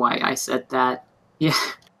of why I said that. Yeah.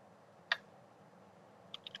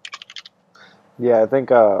 Yeah, I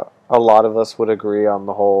think a lot of us would agree on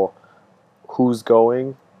the whole who's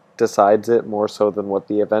going decides it more so than what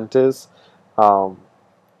the event is.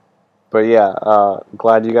 But yeah,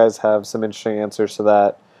 glad you guys have some interesting answers to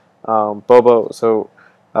that. Bobo, so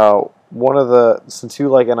since you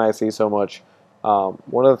like NIC so much,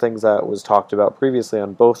 one of the things that was talked about previously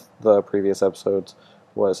on both the previous episodes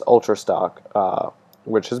was Ultra Stock,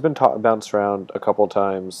 which has been bounced around a couple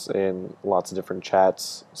times in lots of different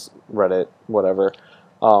chats, Reddit, whatever,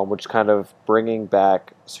 which kind of bringing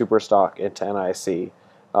back Superstock into NIC,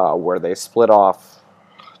 where they split off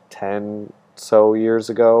 10 so years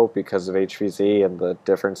ago because of HVZ and the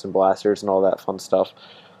difference in blasters and all that fun stuff,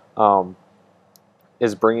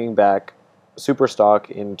 is bringing back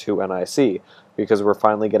Superstock into NIC, because we're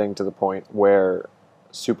finally getting to the point where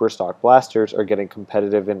Superstock blasters are getting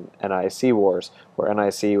competitive in NIC wars, where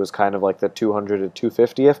NIC was kind of like the 200 to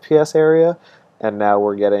 250 FPS area, and now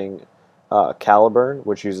we're getting Caliburn,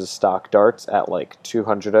 which uses stock darts at like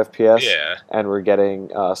 200 FPS, yeah. And we're getting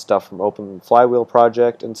stuff from Open Flywheel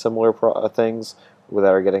Project and similar things that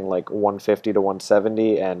are getting like 150 to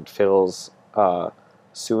 170, and Phil's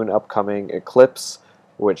soon upcoming Eclipse,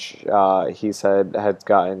 which he said had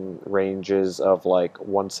gotten ranges of like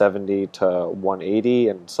 170 to 180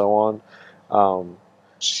 and so on.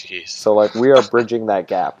 Jeez. So like we are bridging that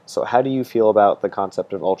gap. So how do you feel about the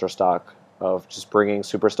concept of Ultra Stock, of just bringing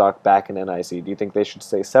Superstock back in NIC? Do you think they should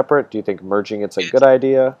stay separate? Do you think merging it's a good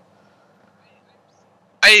idea?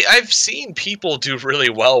 I've seen people do really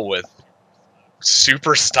well with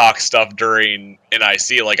Superstock stuff during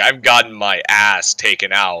NIC. Like, I've gotten my ass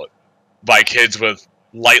taken out by kids with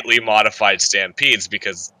lightly modified Stampedes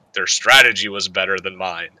because their strategy was better than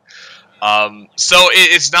mine. So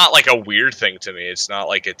it's not like a weird thing to me. It's not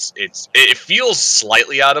like it feels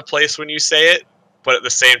slightly out of place when you say it, but at the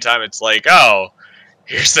same time, it's like, oh,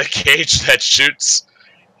 here's a cage that shoots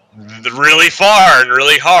really far and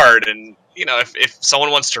really hard, and you know, if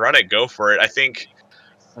someone wants to run it, go for it. I think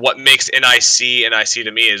what makes NIC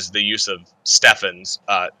to me is the use of Steffens,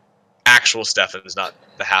 actual Steffens, not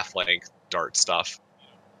the half-length dart stuff.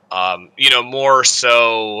 You know, more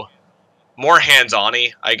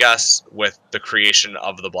hands-on-y, I guess, with the creation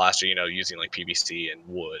of the blaster, you know, using like PVC and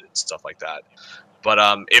wood and stuff like that. But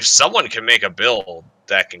if someone can make a build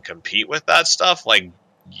that can compete with that stuff, like,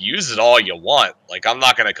 use it all you want. Like, I'm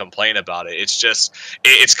not going to complain about it. It's just,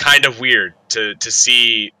 it's kind of weird to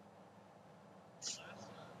see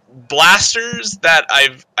blasters that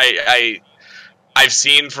I've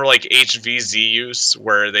seen for like HVZ use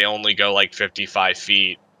where they only go like 55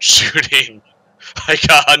 feet shooting like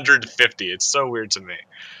 150. It's so weird to me.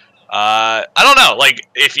 I don't know. Like,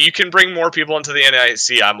 if you can bring more people into the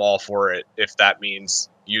NIC, I'm all for it. If that means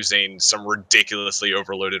using some ridiculously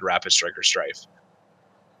overloaded Rapid Striker Strife.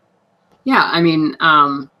 Yeah, I mean,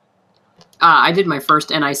 I did my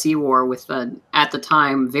first NIC war with at the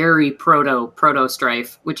time, very proto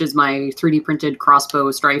Strife, which is my 3D printed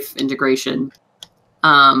crossbow Strife integration.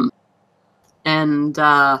 I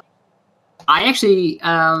actually,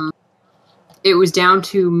 it was down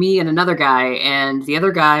to me and another guy, and the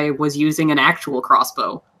other guy was using an actual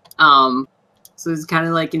crossbow. So it's kind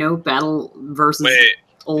of like, you know, battle versus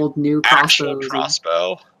old new crossbows. Actual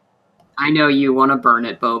crossbow? I know you want to burn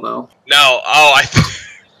it, Bobo. No,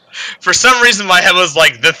 for some reason my head was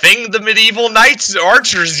like, the thing the medieval knights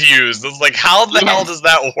archers used. I was like, how the hell does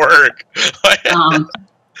that work?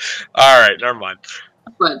 Alright, never mind.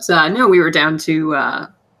 But no, we were down to,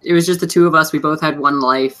 it was just the two of us. We both had one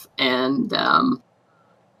life, and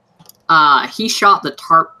he shot the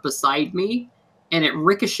tarp beside me, and it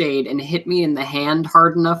ricocheted and hit me in the hand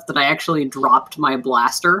hard enough that I actually dropped my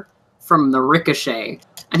blaster from the ricochet.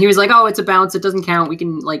 And he was like, oh, it's a bounce, it doesn't count, we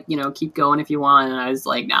can, like, you know, keep going if you want. And I was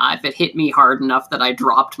like, nah, if it hit me hard enough that I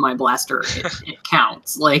dropped my blaster, it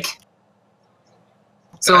counts. Like,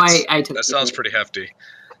 so I took that sounds pretty hefty.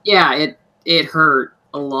 Yeah, it hurt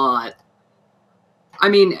a lot. I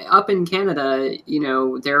mean, up in Canada, you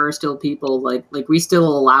know, there are still people, like we still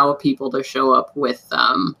allow people to show up with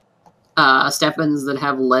Steffens that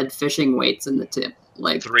have lead fishing weights in the tip.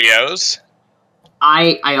 Like 3.0s?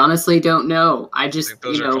 I honestly don't know. I think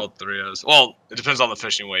those are called 3.0s. Well, it depends on the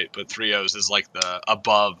fishing weight, but 3.0s is like the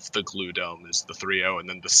above the glue dome is the 3.0, and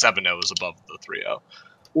then the 7.0 is above the 3.0.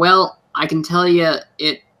 Well, I can tell you,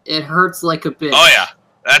 it hurts like a bitch. Oh yeah,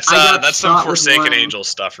 that's some Forsaken Angel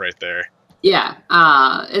stuff right there. Yeah,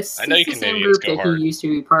 it's the same group that he used to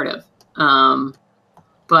be part of.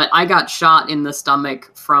 But I got shot in the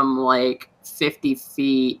stomach from like 50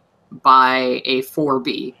 feet by a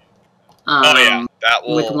 4B. Oh yeah,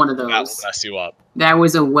 with one of those. That will mess you up. That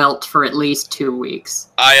was a welt for at least 2 weeks.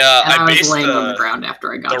 I was laying on the ground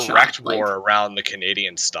after I got shot. The wrecked war around the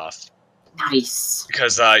Canadian stuff. Nice.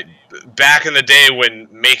 Because back in the day when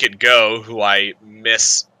Make It Go, who I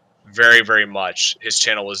miss very, very much, his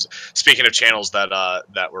channel was, speaking of channels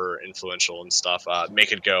that were influential and stuff,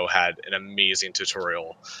 Make It Go had an amazing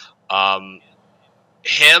tutorial.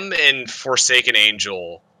 Him and Forsaken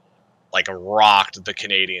Angel like rocked the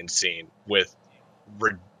Canadian scene with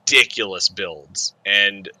ridiculous builds,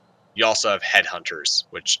 and you also have headhunters,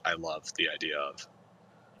 which I love the idea of.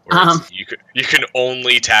 Whereas you can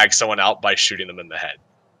only tag someone out by shooting them in the head.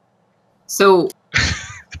 So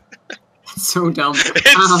so dumb.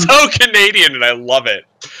 It's so Canadian, and I love it.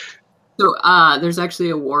 So there's actually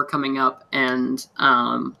a war coming up, and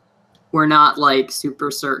we're not like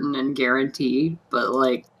super certain and guaranteed, but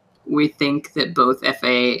like we think that both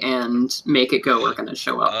FA and Make It Go are going to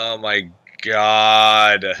show up. Oh my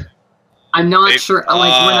god! I'm not sure.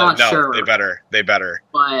 Like we're not sure. They better.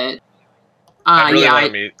 But I really want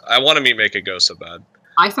to meet. I want to meet Make It Go so bad.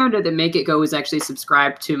 I found out that Make It Go was actually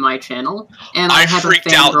subscribed to my channel, and I had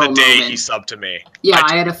freaked a out the day moment. He subbed to me. Yeah,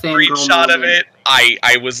 I had a fangirl screenshot moment. of it.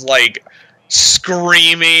 I was like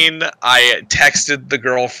screaming. I texted the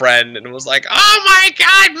girlfriend and was like, "Oh my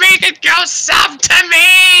god, Make It Go sub to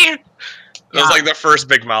me!" It was like the first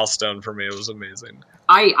big milestone for me. It was amazing.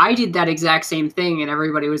 I did that exact same thing, and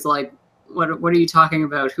everybody was like, "What are you talking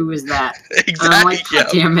about? Who is that?" Exactly. And I'm like, God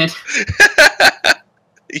damn it.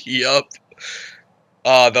 Yup.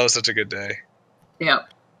 Oh, that was such a good day.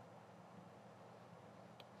 Yep.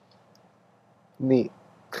 Neat.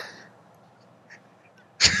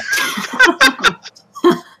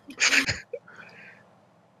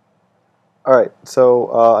 All right.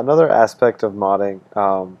 So another aspect of modding,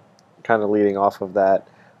 kind of leading off of that,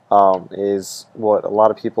 is what a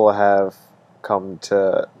lot of people have come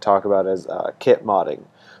to talk about as kit modding,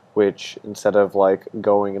 which instead of like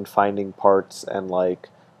going and finding parts and like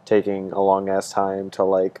taking a long ass time to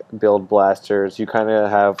like build blasters, you kind of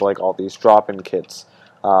have like all these drop-in kits.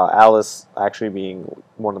 Alice actually being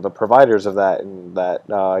one of the providers of that, and that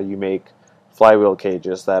you make flywheel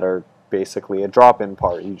cages that are basically a drop-in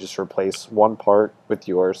part. You just replace one part with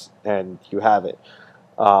yours, and you have it.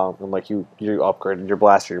 And like you upgraded your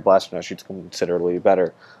blaster. Your blaster now shoots considerably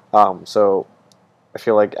better. So I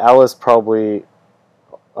feel like Alice probably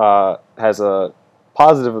has a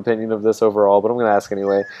positive opinion of this overall, but I'm going to ask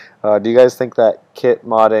anyway. Do you guys think that kit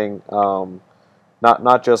modding,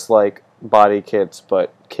 not just like body kits,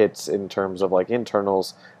 but kits in terms of like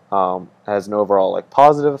internals, has an overall like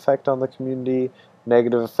positive effect on the community,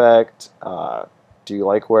 negative effect? Do you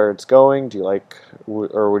like where it's going? Do you like,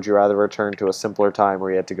 or would you rather return to a simpler time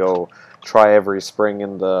where you had to go try every spring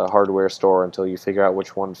in the hardware store until you figure out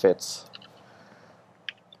which one fits?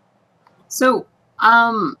 So,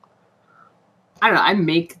 I don't know. I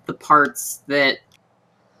make the parts that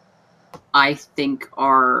I think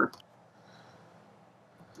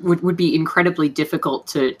would be incredibly difficult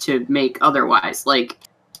to make otherwise. Like,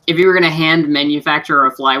 if you were gonna hand manufacture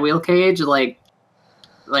a flywheel cage, like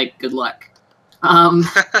good luck. By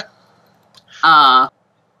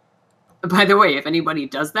the way, if anybody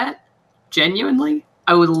does that, genuinely,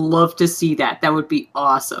 I would love to see that. That would be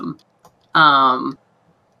awesome. But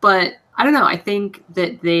I don't know. I think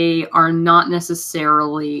that they are not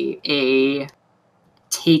necessarily a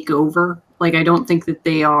takeover. Like, I don't think that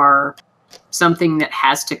they are something that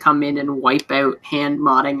has to come in and wipe out hand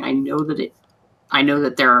modding. I know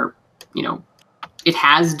that there are, it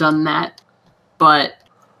has done that, but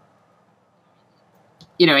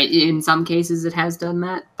in some cases it has done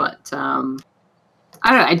that. But I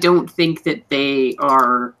don't know. I don't think that they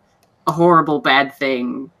are a horrible bad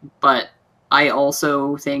thing, but I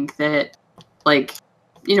also think that, like,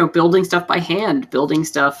 building stuff by hand, building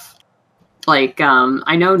stuff like,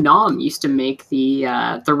 I know Nom used to make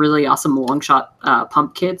the really awesome long shot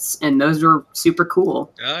pump kits, and those were super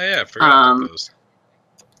cool. Oh yeah, I forgot about those.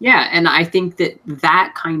 Yeah, and I think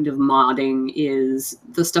that kind of modding is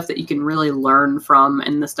the stuff that you can really learn from,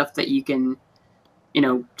 and the stuff that you can,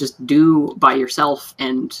 just do by yourself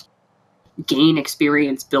and gain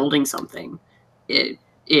experience building something. It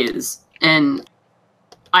is. And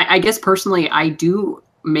I guess personally, I do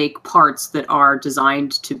make parts that are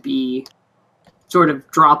designed to be sort of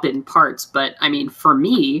drop-in parts, but I mean, for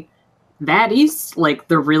me, that is like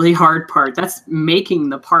the really hard part. That's making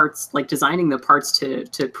the parts, like designing the parts to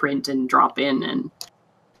print and drop in,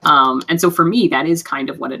 and so for me, that is kind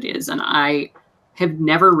of what it is. And I have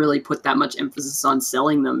never really put that much emphasis on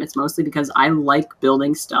selling them. It's mostly because I like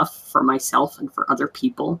building stuff for myself and for other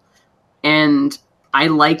people, and I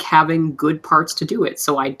like having good parts to do it,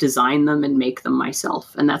 so I design them and make them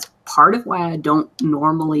myself. And that's part of why I don't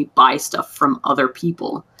normally buy stuff from other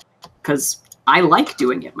people, because I like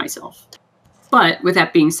doing it myself. But with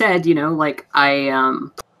that being said, like I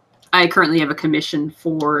currently have a commission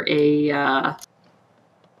for a I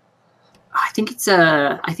think it's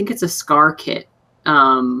a scar kit,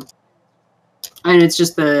 and it's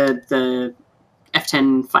just the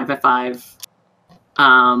F10 555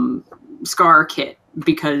 scar kit,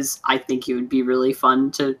 because I think it would be really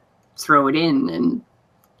fun to throw it in and,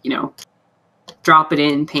 drop it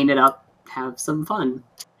in, paint it up, have some fun.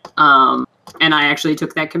 And I actually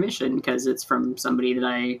took that commission because it's from somebody that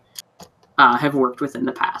I have worked with in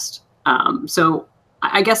the past. So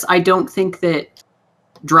I guess I don't think that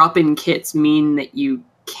drop-in kits mean that you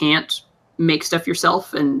can't make stuff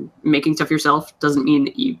yourself, and making stuff yourself doesn't mean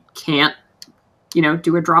that you can't,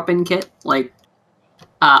 do a drop-in kit. Like,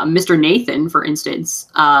 Mr. Nathan, for instance,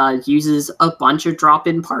 uses a bunch of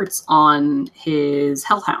drop-in parts on his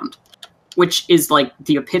Hellhound, which is like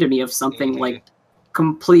the epitome of something like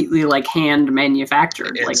completely like hand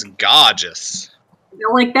manufactured. It's like gorgeous.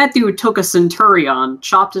 Like, that dude took a Centurion,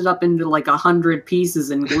 chopped it up into like 100 pieces,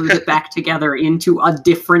 and glued it back together into a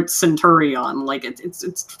different Centurion. Like, it's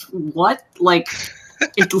what? Like,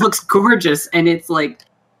 it looks gorgeous, and it's like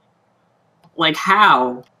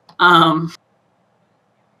how?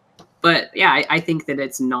 But yeah, I think that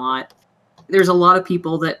it's not. There's a lot of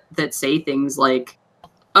people that say things like,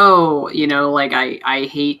 oh, like, I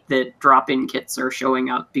hate that drop-in kits are showing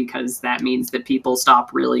up because that means that people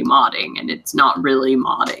stop really modding, and it's not really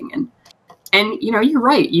modding. And you're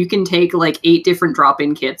right. You can take like 8 different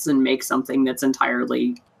drop-in kits and make something that's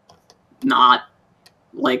entirely not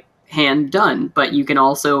like hand done, but you can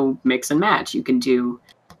also mix and match. You can do,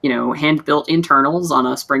 you know, hand built internals on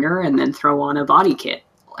a Springer and then throw on a body kit,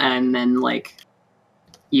 and then like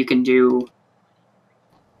you can do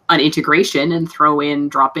an integration and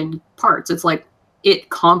drop in parts. It's like it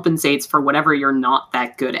compensates for whatever you're not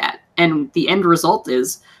that good at, and the end result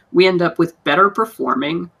is we end up with better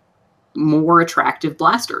performing, more attractive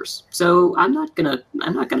blasters. So I'm not gonna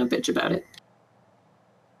bitch about it.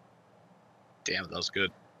 Damn, that was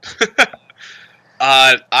good.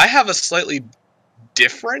 I have a slightly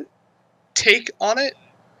different take on it.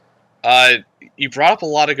 You brought up a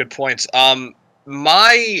lot of good points.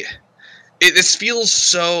 This feels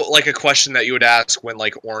so like a question that you would ask when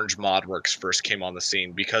like Orange Modworks first came on the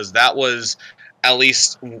scene, because that was, at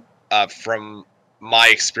least from my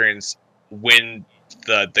experience, when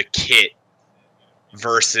the kit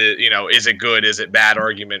versus, you know, is it good, is it bad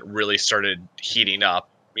argument really started heating up,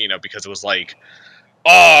 you know, because it was like,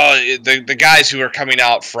 oh, the guys who are coming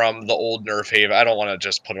out from the old Nerf Haven, I don't want to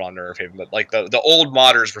just put it on Nerf Haven, but like the old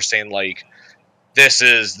modders were saying like, this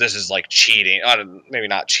is like cheating. Maybe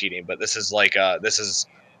not cheating, but this is like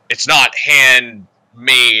it's not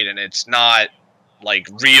handmade and it's not like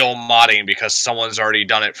real modding because someone's already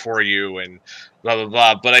done it for you and blah blah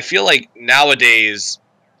blah. But I feel like nowadays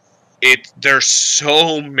there's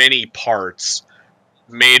so many parts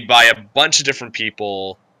made by a bunch of different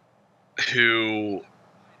people who,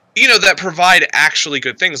 you know, that provide actually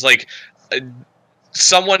good things. Like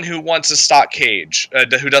someone who wants a stock cage,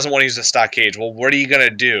 who doesn't want to use a stock cage, well, what are you going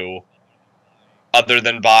to do other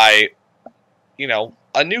than buy, you know,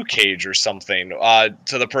 a new cage or something?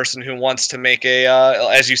 To the person who wants to make a,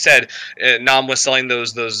 as you said, Nam was selling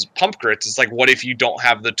those pump grits. It's like, what if you don't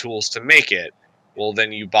have the tools to make it? Well,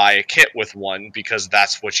 then you buy a kit with one because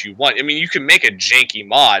that's what you want. I mean, you can make a janky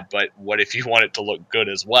mod, but what if you want it to look good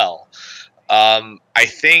as well? I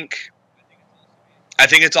think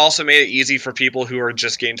it's also made it easy for people who are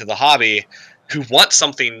just getting to the hobby, who want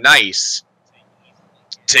something nice,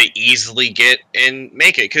 to easily get and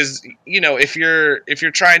make it. Because, you know, if you're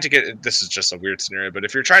trying to get, this is just a weird scenario, but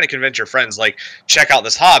if you're trying to convince your friends, like, check out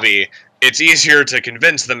this hobby, it's easier to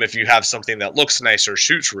convince them if you have something that looks nice or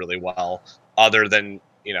shoots really well, other than,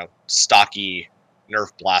 you know, stocky Nerf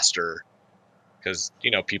blaster. Because,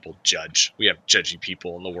 you know, people judge. We have judgy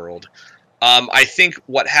people in the world. I think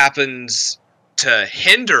what happens to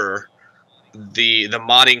hinder the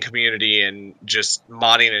modding community and just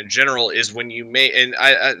modding in general is when you make, and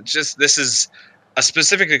I just, this is a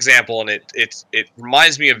specific example, and it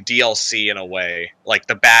reminds me of DLC in a way, like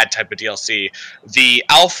the bad type of DLC, the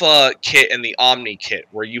Alpha kit and the Omni kit,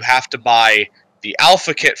 where you have to buy the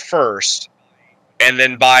Alpha kit first and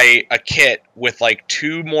then buy a kit with like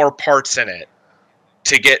 2 more parts in it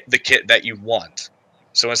to get the kit that you want.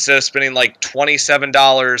 So instead of spending like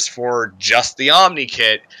 $27 for just the Omni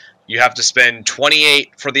kit, you have to spend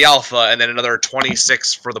 $28 for the Alpha and then another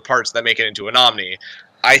 $26 for the parts that make it into an Omni.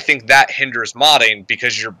 I think that hinders modding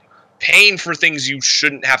because you're paying for things you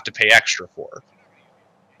shouldn't have to pay extra for.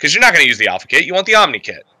 Because you're not going to use the Alpha kit, you want the Omni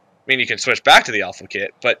kit. I mean, you can switch back to the Alpha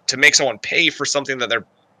kit, but to make someone pay for something that they're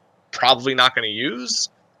probably not going to use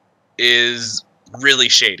is really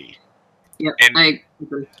shady. Yeah, and I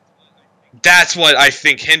agree. That's what I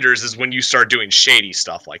think hinders, is when you start doing shady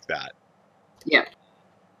stuff like that. Yeah.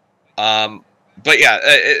 But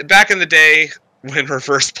yeah, back in the day when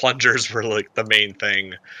reverse plungers were like the main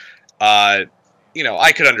thing, you know,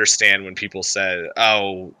 I could understand when people said,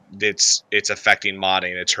 "Oh, it's affecting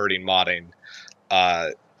modding, it's hurting modding,"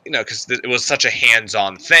 you know, because it was such a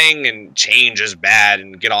hands-on thing, and change is bad,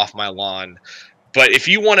 and get off my lawn. But if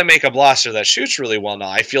you want to make a blaster that shoots really well now,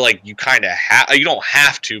 I feel like you kind of you don't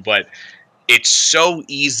have to, but it's so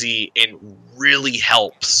easy and really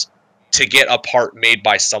helps to get a part made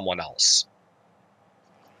by someone else.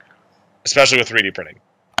 Especially with 3D printing.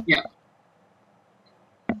 Yeah.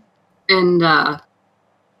 And I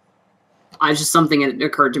just, something that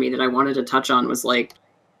occurred to me that I wanted to touch on was like,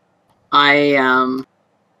 I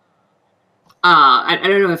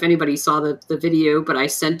don't know if anybody saw the video, but I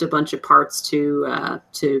sent a bunch of parts to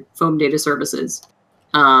Foam Data Services.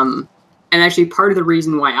 And actually part of the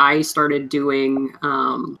reason why I started doing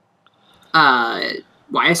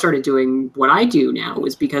what I do now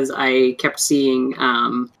was because I kept seeing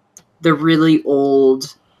the really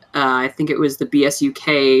old, I think it was the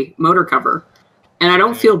BSUK motor cover. And I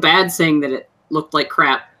don't feel bad saying that it looked like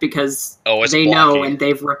crap, because they know and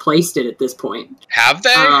they've replaced it at this point. Have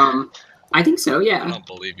they? I think so, yeah. I don't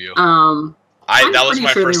believe you. I'm that was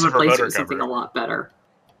my first ever motor cover. Something a lot better.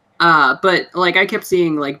 But like I kept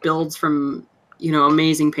seeing like builds from, you know,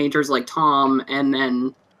 amazing painters like Tom, and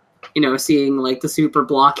then you know, seeing like the super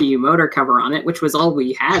blocky motor cover on it, which was all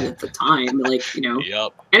we had at the time, like, you know.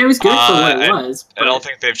 Yep. And it was good for what it was. I don't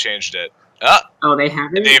think they've changed it. Oh, they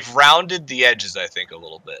haven't? They've rounded the edges, I think, a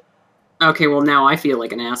little bit. Okay, well, now I feel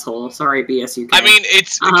like an asshole. Sorry, BSUK. I mean,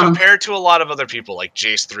 it's compared to a lot of other people, like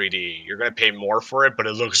Jace 3D, you're going to pay more for it, but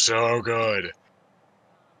it looks so good.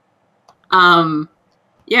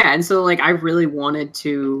 Yeah, and so, like, I really wanted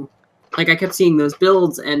to... Like, I kept seeing those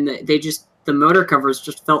builds, and they just... The motor covers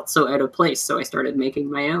just felt so out of place, so I started making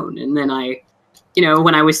my own. And then you know,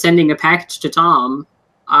 when I was sending a package to Tom,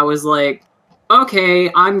 I was like,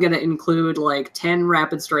 okay, I'm going to include, like, 10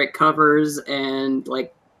 Rapid Strike covers, and,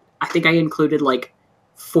 like, I think I included, like,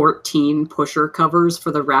 14 pusher covers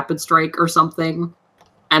for the Rapid Strike or something.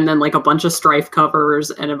 And then, like, a bunch of Strife covers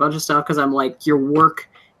and a bunch of stuff, because I'm like, your work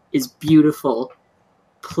is beautiful.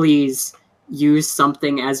 Please use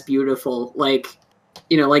something as beautiful. Like,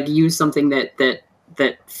 you know, like, use something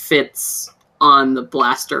that fits on the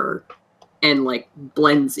blaster and, like,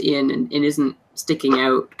 blends in and isn't sticking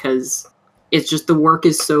out, because it's just, the work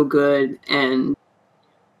is so good. And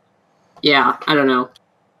yeah, I don't know.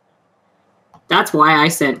 That's why I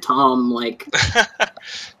sent Tom, like...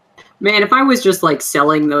 Man, if I was just, like,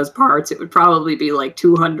 selling those parts, it would probably be, like,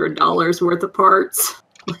 $200 worth of parts.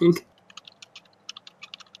 Like,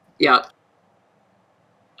 yeah.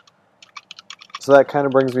 So that kind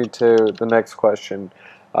of brings me to the next question.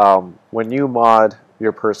 When you mod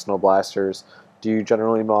your personal blasters, do you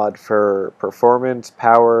generally mod for performance,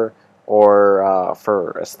 power, or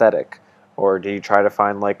for aesthetic? Or do you try to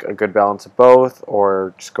find, like, a good balance of both,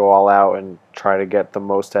 or just go all out and try to get the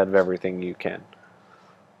most out of everything you can?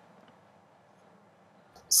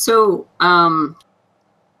 So, wow,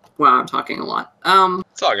 I'm talking a lot.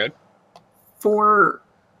 It's all good.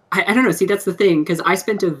 I don't know, see, that's the thing, because I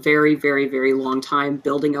spent a very, very, very long time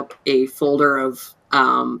building up a folder of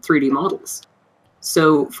 3D models.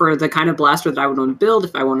 So for the kind of blaster that I would want to build,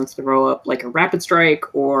 if I wanted to throw up like a Rapid Strike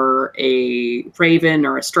or a Raven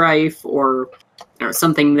or a Strife or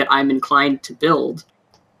something that I'm inclined to build,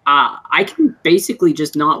 I can basically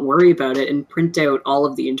just not worry about it and print out all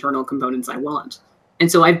of the internal components I want.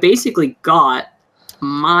 And so I've basically got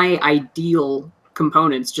my ideal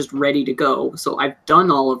components just ready to go. So I've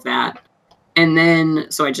done all of that. And then,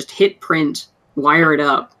 so I just hit print, wire it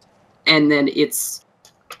up, and then it's,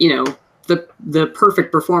 you know, the perfect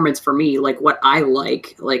performance for me, like what I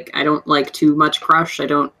like. Like, I don't like too much crush. I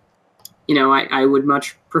don't, you know, I would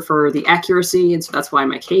much prefer the accuracy, and so that's why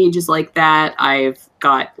my cage is like that. I've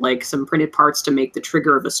got, like, some printed parts to make the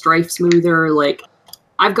trigger of a Strife smoother. Like,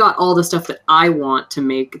 I've got all the stuff that I want to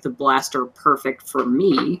make the blaster perfect for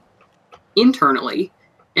me internally.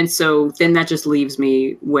 And so then that just leaves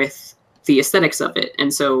me with the aesthetics of it.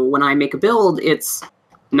 And so when I make a build, it's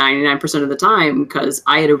 99% of the time because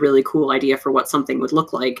I had a really cool idea for what something would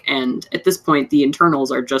look like. And at this point, the internals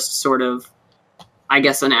are just sort of, I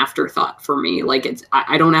guess, an afterthought for me. Like,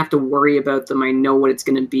 I don't have to worry about them. I know what it's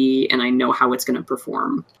going to be, and I know how it's going to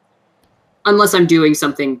perform. Unless I'm doing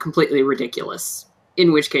something completely ridiculous,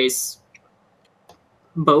 in which case,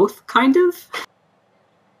 both, kind of.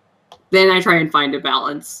 Then I try and find a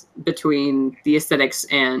balance between the aesthetics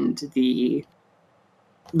and the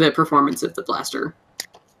performance of the blaster.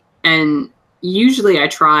 And usually I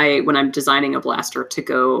try, when I'm designing a blaster, to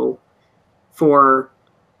go for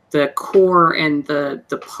the core and the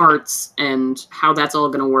parts and how that's all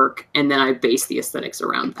going to work, and then I base the aesthetics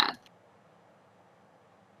around that.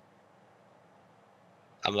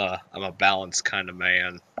 I'm a balanced kind of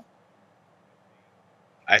man.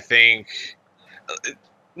 I think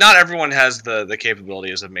not everyone has the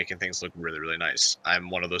capabilities of making things look really, really nice.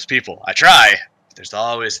 I'm one of those people. I try. There's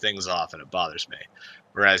always things off, and it bothers me.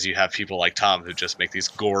 Whereas you have people like Tom who just make these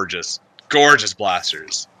gorgeous, gorgeous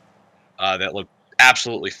blasters that look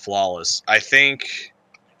absolutely flawless. I think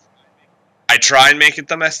I try and make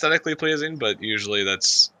them aesthetically pleasing, but usually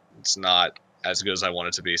it's not as good as I want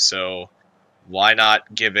it to be. So why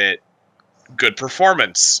not give it good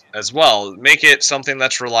performance as well? Make it something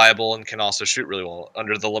that's reliable and can also shoot really well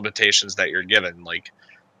under the limitations that you're given, like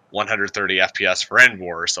 130 FPS for End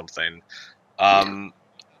War or something.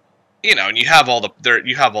 You know, and you have all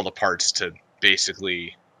the parts to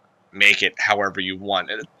basically make it however you want.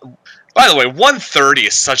 And by the way, 130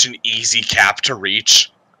 is such an easy cap to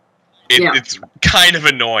reach. It's kind of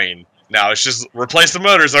annoying. Now it's just replace the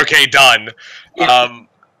motors. Okay, done. Yeah.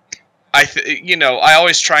 I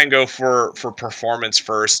always try and go for performance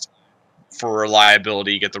first, for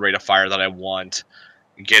reliability, get the rate of fire that I want,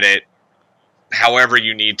 get it however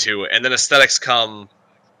you need to, and then aesthetics come.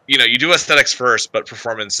 You know, you do aesthetics first, but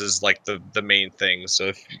performance is like the main thing. So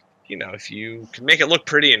if you know, if you can make it look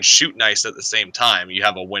pretty and shoot nice at the same time, you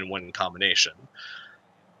have a win-win combination.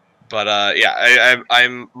 But yeah,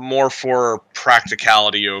 I'm more for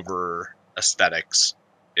practicality over aesthetics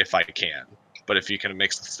if I can. But if you can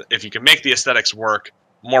make the aesthetics work,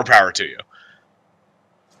 more power to you.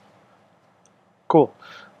 Cool.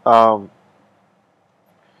 So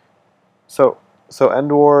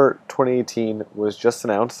End War 2018 was just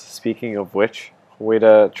announced. Speaking of which, way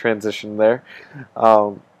to transition there.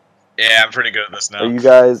 Yeah, I'm pretty good at this now. Are you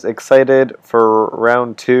guys excited for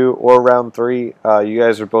round 2 or round 3? You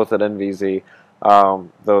guys are both at NVZ,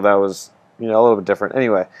 though that was a little bit different.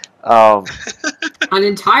 Anyway, an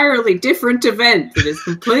entirely different event that is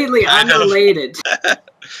completely unrelated.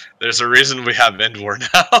 There's a reason we have End War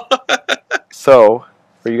now. So,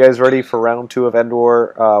 are you guys ready for round 2 of End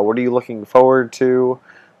War? What are you looking forward to?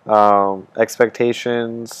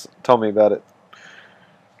 Expectations? Tell me about it.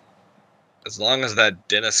 As long as that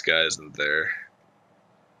Dennis guy isn't there.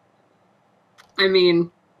 I mean,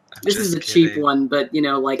 this is a cheap one, but,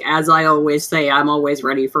 like, as I always say, I'm always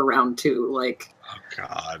ready for round 2. Like, oh,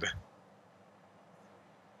 God.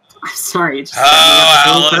 I'm sorry, it just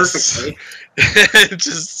so perfectly.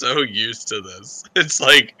 Just so used to this. It's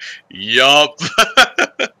like, yup.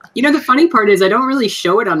 The funny part is I don't really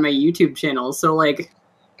show it on my YouTube channel, so, like...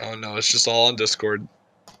 Oh, no, it's just all on Discord.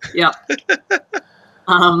 Yeah.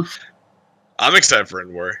 I'm excited for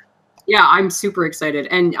End War. Yeah, I'm super excited,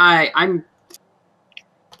 and I'm.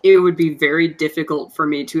 It would be very difficult for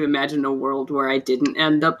me to imagine a world where I didn't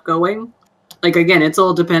end up going. Like, again, it's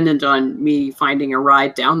all dependent on me finding a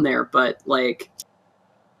ride down there, but like,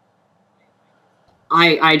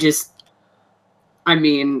 I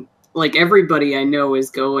mean, like everybody I know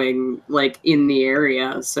is going like in the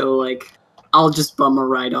area, so like, I'll just bum a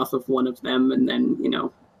ride off of one of them and then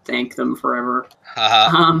thank them forever.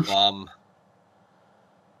 Bum.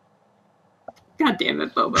 God damn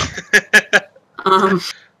it, Bobo.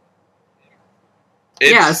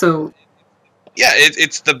 Yeah, so yeah,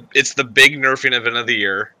 it's the big nerfing event of the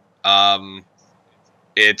year.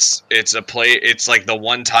 It's like the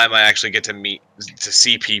one time I actually get to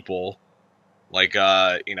see people. Like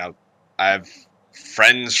I have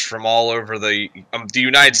friends from all over the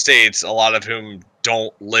United States, a lot of whom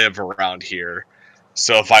don't live around here.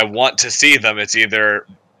 So if I want to see them, it's either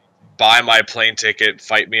buy my plane ticket,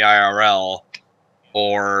 fight me IRL,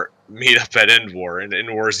 or meet up at End War, and End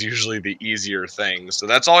War is usually the easier thing. So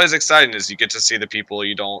that's always exciting, is you get to see the people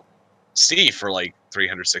you don't see for like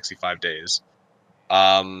 365 days.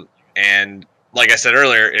 And like I said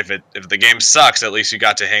earlier, if the game sucks, at least you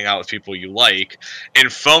got to hang out with people you like. And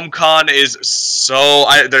FoamCon is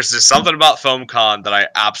there's just something about FoamCon that I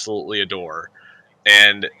absolutely adore.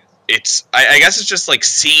 And I guess it's just like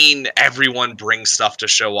seeing everyone bring stuff to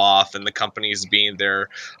show off and the companies being there.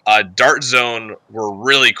 Dart Zone were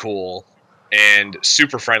really cool and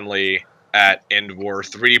super friendly at End War.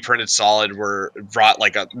 3D Printed Solid brought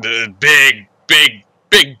like the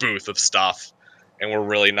big booth of stuff and were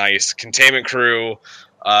really nice. Containment Crew,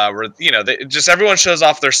 just everyone shows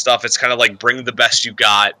off their stuff. It's kind of like bring the best you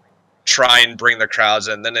got, try and bring the crowds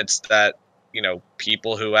in. Then it's that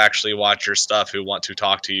people who actually watch your stuff who want to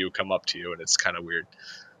talk to you come up to you, and it's kind of weird.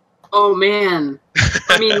 Oh man,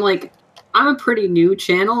 I mean, like, I'm a pretty new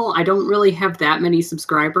channel. I don't really have that many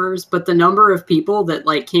subscribers, but the number of people that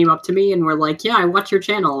like came up to me and were like, "Yeah, I watch your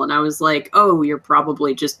channel," and I was like, "Oh, you're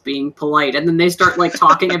probably just being polite," and then they start like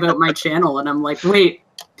talking about my channel, and I'm like, "Wait,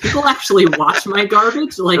 people actually watch my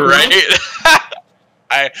garbage?" Like, right?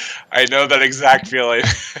 I know that exact feeling.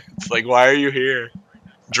 It's like, why are you here?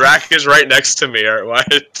 Drac is right next to me, or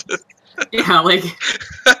what? Yeah, like...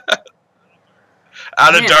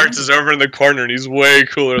 Out of Darts is over in the corner, and he's way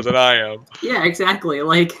cooler than I am. Yeah, exactly.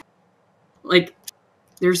 Like,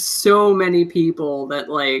 there's so many people that,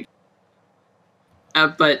 like...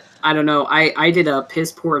 but, I don't know, I did a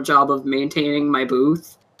piss-poor job of maintaining my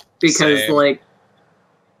booth. Because, Same. like...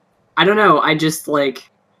 I don't know, I just, like...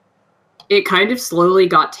 It kind of slowly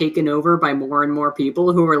got taken over by more and more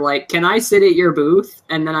people who were like, "Can I sit at your booth?"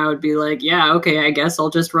 And then I would be like, "Yeah, okay, I guess I'll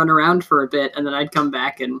just run around for a bit." And then I'd come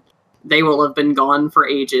back and they will have been gone for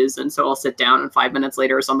ages. And so I'll sit down and 5 minutes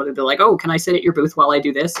later somebody will be like, "Oh, can I sit at your booth while I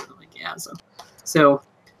do this?" And I'm like, "Yeah." So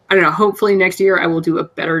I don't know. Hopefully next year I will do a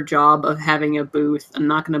better job of having a booth. I'm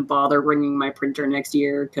not going to bother bringing my printer next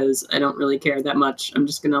year because I don't really care that much. I'm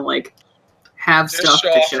just going to like have Just stuff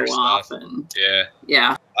show to off show your off. stuff. And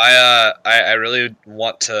yeah. I really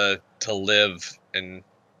want to live and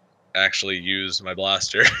actually use my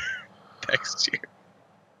blaster next year.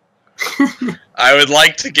 I would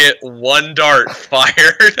like to get one dart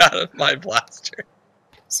fired out of my blaster.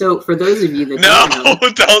 So for those of you that No, don't know,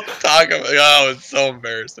 don't talk about. Oh, it's so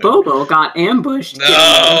embarrassing. Bobo got ambushed getting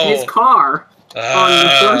out of his car on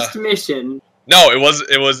the first mission. No, it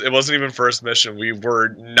wasn't even first mission. We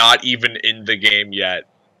were not even in the game yet.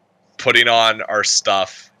 Putting on our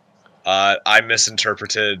stuff. I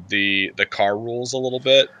misinterpreted the car rules a little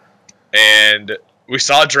bit, and we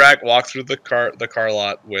saw Drac walk through the car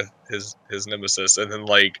lot with his nemesis, and then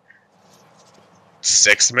like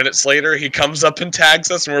 6 minutes later, he comes up and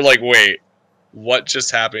tags us, and we're like, wait, what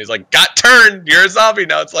just happened? He's like, got turned. You're a zombie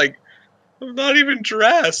now. It's like, I'm not even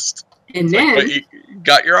dressed. And It's then, like, but you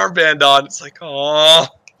got your armband on. It's like, oh.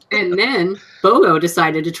 And then Bobo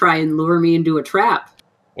decided to try and lure me into a trap.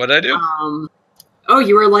 What'd I do? Oh,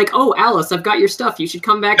 you were like, oh, Alice, I've got your stuff. You should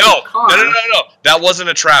come back to the car. No. That wasn't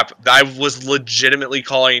a trap. I was legitimately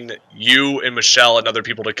calling you and Michelle and other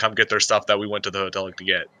people to come get their stuff that we went to the hotel to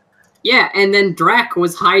get. Yeah, and then Drac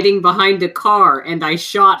was hiding behind a car, and I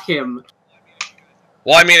shot him.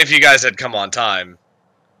 Well, I mean, if you guys had come on time,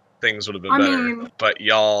 things would have been better. But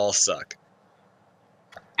y'all suck.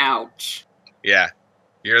 Ouch. Yeah.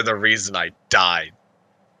 You're the reason I died.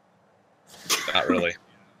 Not really.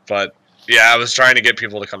 But, yeah, I was trying to get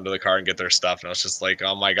people to come to the car and get their stuff, and I was just like,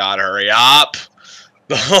 oh my god, hurry up!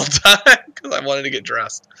 The whole time, because I wanted to get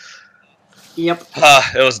dressed. Yep.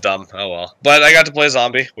 It was dumb. Oh well. But I got to play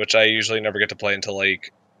zombie, which I usually never get to play until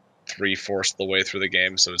like 3/4 of the way through the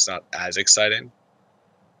game, so it's not as exciting.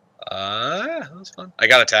 Yeah, that was fun. I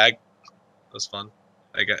got a tag. That was fun.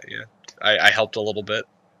 I helped a little bit,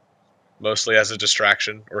 mostly as a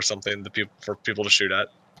distraction or something for people to shoot at.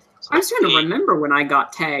 So I was trying to remember when I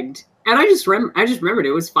got tagged, and I just remembered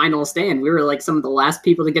it was Final Stand. We were like some of the last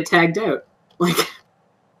people to get tagged out. Like.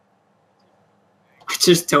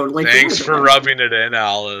 Just totally. Thanks for rubbing it in,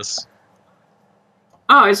 Alice.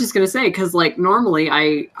 Oh, I was just gonna say, because like normally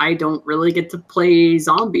I don't really get to play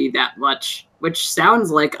zombie that much, which sounds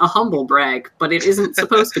like a humble brag, but it isn't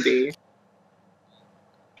supposed to be.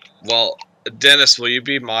 Well, Dennis, will you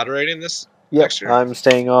be moderating this? Yep, I'm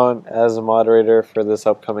staying on as a moderator for this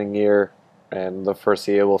upcoming year and the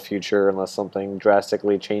foreseeable future, unless something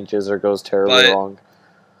drastically changes or goes terribly wrong.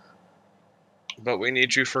 But we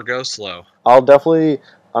need you for Go Slow. I'm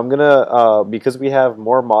gonna, because we have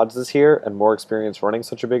more mods this year and more experience running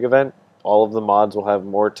such a big event, all of the mods will have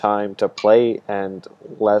more time to play and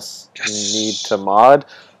less need to mod,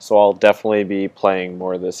 so I'll definitely be playing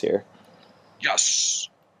more this year. Yes!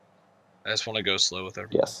 I just want to go slow with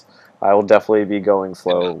everyone. Yes. I will definitely be going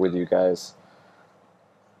slow with you guys.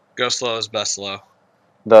 Go slow is best slow.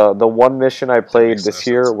 The one mission I played this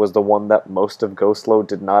year was the one that most of Go Slow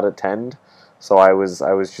did not attend. So I was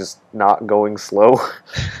just not going slow.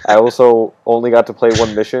 I also only got to play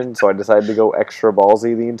one mission, so I decided to go extra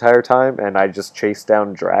ballsy the entire time, and I just chased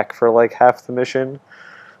down Drac for like half the mission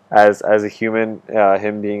as a human,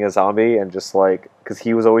 him being a zombie, and just like, because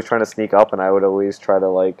he was always trying to sneak up, and I would always try to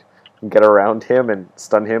like get around him and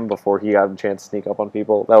stun him before he got a chance to sneak up on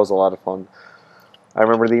people. That was a lot of fun. I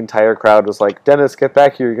remember the entire crowd was like, Dennis, get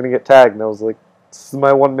back here, you're going to get tagged. And I was like, this is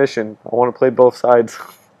my one mission. I want to play both sides.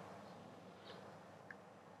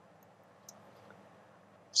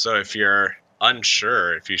 So if you're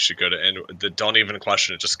unsure if you should go to end, don't even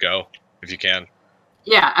question it. Just go if you can.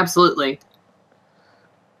 Yeah, absolutely.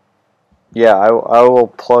 Yeah, I will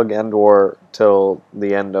plug End War till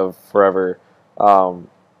the end of forever.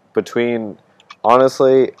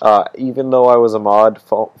 Honestly, even though I was a mod,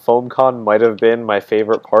 FoamCon might have been my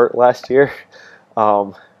favorite part last year.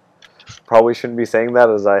 Probably shouldn't be saying that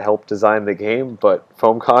as I helped design the game, but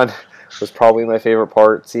FoamCon was probably my favorite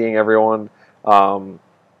part. Seeing everyone.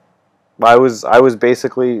 I was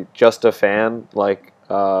basically just a fan, like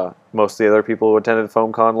most of the other people who attended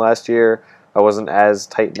FoamCon last year. I wasn't as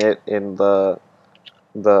tight knit in the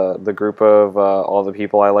group of all the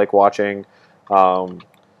people I like watching.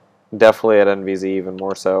 Definitely at NVZ even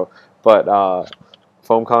more so. But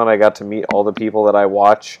FoamCon, I got to meet all the people that I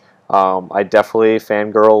watch. I definitely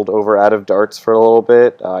fangirled over Out of Darts for a little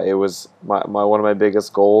bit. It was one of my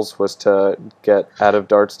biggest goals was to get Out of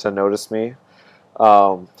Darts to notice me.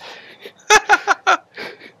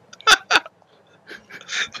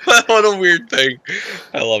 What a weird thing.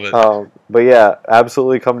 I love it. But yeah,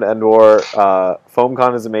 absolutely come to End War.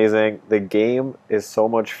 FoamCon is amazing. The game is so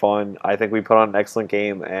much fun. I think we put on an excellent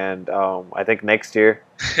game, and I think next year...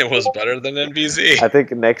 It was better than NBZ. I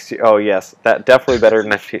think next year... Oh, yes. That definitely better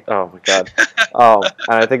than... Oh, my God. And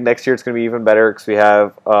I think next year it's going to be even better because we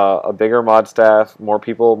have a bigger mod staff, more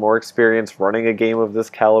people, more experience running a game of this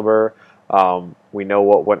caliber. We know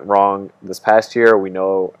what went wrong this past year. We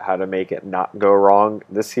know how to make it not go wrong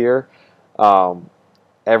this year.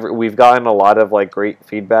 we've gotten a lot of like great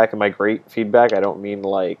feedback, and by great feedback, I don't mean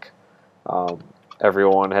like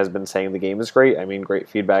everyone has been saying the game is great. I mean great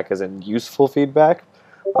feedback as in useful feedback.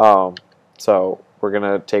 So we're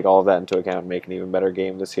gonna take all of that into account and make an even better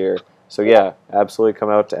game this year. So yeah, absolutely come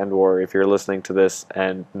out to End War if you're listening to this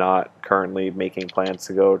and not currently making plans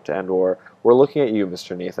to go to End War. We're looking at you,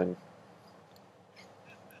 Mr. Nathan.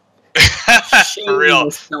 For real,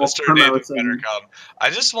 Shameless Mr. Nathan better self-promoting. come. I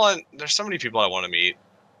just want. There's so many people I want to meet.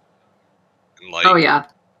 And like, Oh yeah,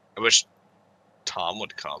 I wish Tom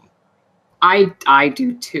would come. I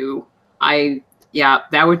do too. Yeah,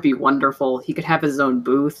 that would be wonderful. He could have his own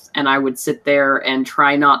booth, and I would sit there and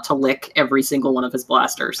try not to lick every single one of his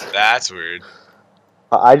blasters. That's weird.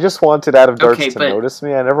 I just wanted Out of Darts Okay, to but- notice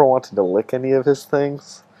me. I never wanted to lick any of his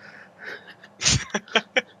things.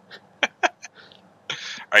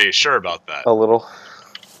 Are you sure about that? A little.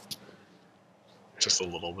 Just a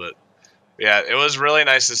little bit. Yeah, it was really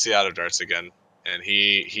nice to see Out of Darts again, and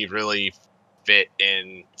he really fit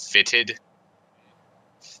in.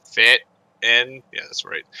 Yeah, that's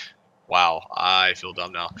right. Wow, I feel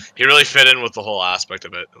dumb now. He really fit in with the whole aspect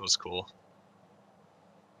of it. It was cool.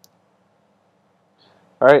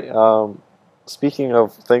 All right. Speaking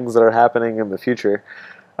of things that are happening in the future,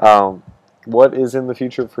 what is in the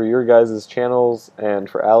future for your guys' channels, and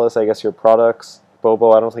for Alice, I guess your products?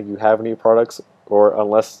 Bobo, I don't think you have any products, or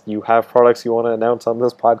unless you have products you want to announce on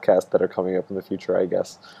this podcast that are coming up in the future, I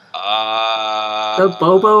guess. The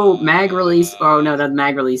Bobo mag release. Oh no, that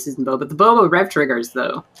mag release isn't Bobo. But the Bobo rev triggers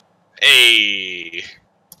though. Hey,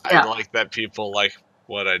 Yeah. I like that people like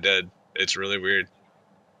what I did. It's really weird.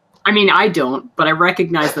 I mean, I don't, but I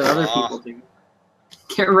recognize that other Aw. people do.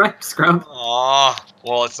 Get wrecked, scrub. Aw,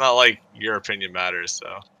 well, it's not like your opinion matters,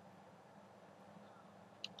 so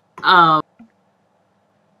Um,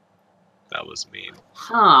 that was mean.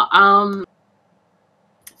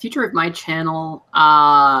 Future of my channel.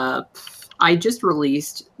 I just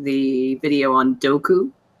released the video on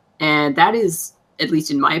Doku, and that is, at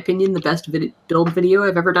least in my opinion, the best build video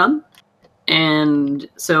I've ever done. And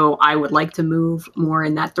so I would like to move more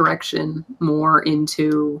in that direction, more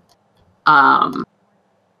into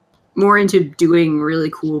doing really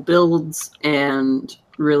cool builds and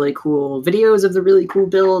really cool videos of the really cool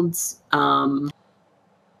builds. I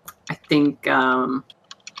think I'd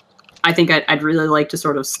really like to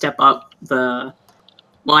sort of step up the.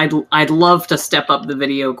 Well, I'd love to step up the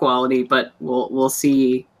video quality, but we'll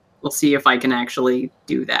see if I can actually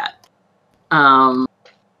do that.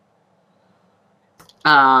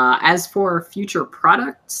 As for future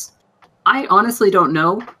products, I honestly don't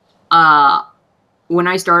know. When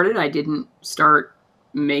I started, I didn't start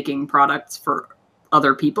making products for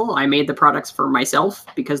other people. I made the products for myself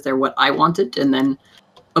because they're what I wanted, and then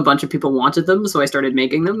a bunch of people wanted them, so I started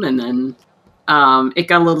making them, and then it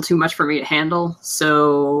got a little too much for me to handle,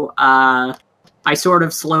 so I sort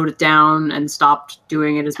of slowed it down and stopped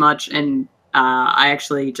doing it as much, and I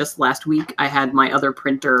actually, just last week, I had my other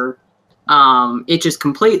printer, it just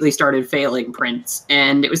completely started failing prints,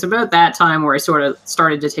 and it was about that time where I sort of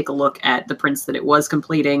started to take a look at the prints that it was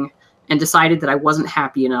completing and decided that I wasn't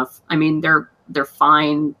happy enough. I mean, they're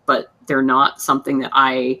fine, but they're not something that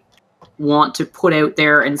I want to put out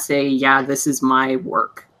there and say, yeah, this is my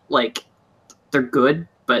work. Like, they're good,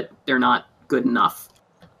 but they're not good enough.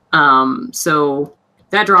 So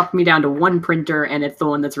that dropped me down to one printer, and it's the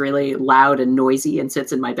one that's really loud and noisy and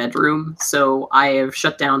sits in my bedroom. So I have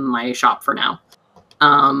shut down my shop for now,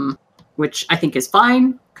 which I think is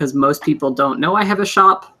fine because most people don't know I have a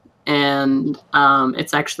shop, and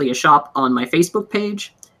it's actually a shop on my Facebook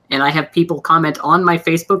page. And I have people comment on my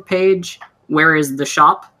Facebook page, "Where is the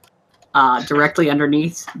shop?" Directly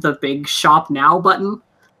underneath the big Shop Now button.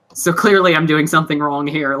 So clearly I'm doing something wrong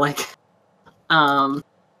here. Like, but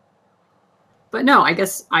no, I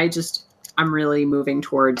guess I'm really moving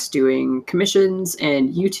towards doing commissions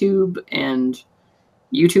and YouTube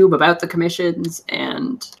about the commissions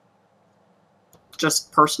and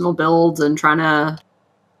just personal builds and trying to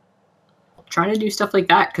do stuff like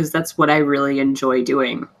that because that's what I really enjoy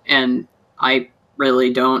doing. And I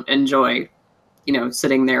really don't enjoy,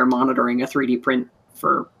 sitting there monitoring a 3D print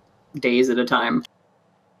for days at a time.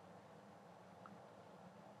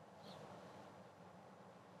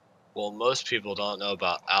 Well, most people don't know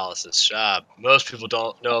about Alice's shop. Most people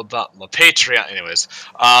don't know about my Patreon. Anyways,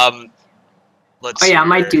 let's. Oh yeah, I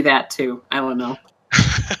might see do that too. I don't know.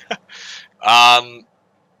 here.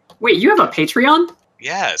 Wait, you have a Patreon?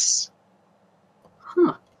 Yes.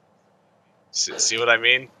 Huh. See what I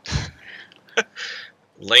mean?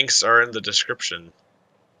 Links are in the description,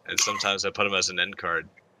 and sometimes I put them as an end card.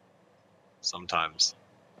 Sometimes.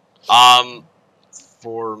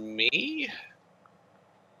 For me,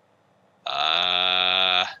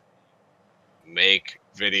 make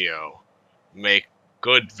video, make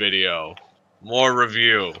good video, more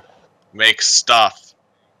review, make stuff,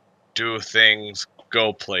 do things,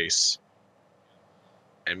 go place,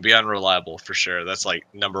 and be unreliable for sure. That's like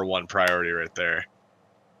 #1 priority right there.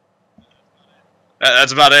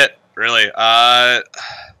 That's about it, really.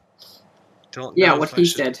 Don't know what if I he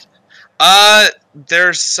should. said.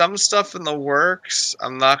 There's some stuff in the works.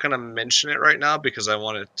 I'm not gonna mention it right now because I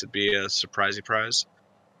want it to be a surprisey prize.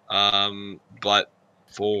 But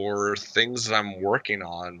for things that I'm working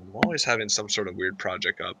on, I'm always having some sort of weird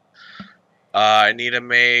project up. I need to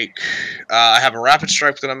make. I have a rapid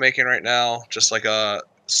strike that I'm making right now, just like a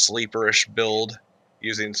sleeperish build,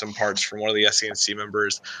 using some parts from one of the SCNC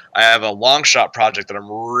members. I have a long shot project that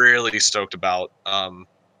I'm really stoked about. I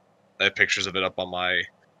have pictures of it up on my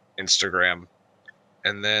Instagram.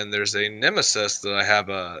 And then there's a Nemesis that I have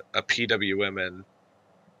a PWM in.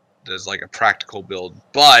 There's like a practical build,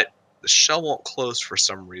 but the shell won't close for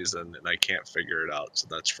some reason, and I can't figure it out, so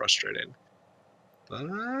that's frustrating. But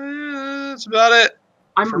that's about it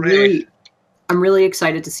for me. I'm really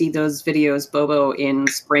excited to see those videos, Bobo, in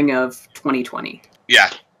spring of 2020. Yeah,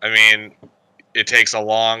 I mean, it takes a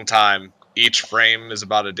long time. Each frame is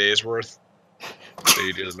about a day's worth, so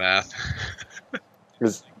you do the math.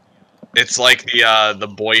 It's like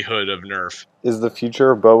the boyhood of Nerf. Is the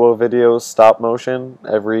future of Bobo videos stop motion?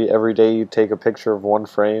 Every day you take a picture of one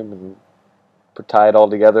frame and tie it all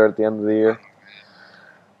together at the end of the year?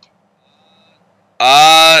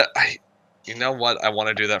 You know what? I want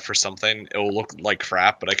to do that for something. It will look like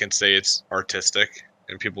crap, but I can say it's artistic,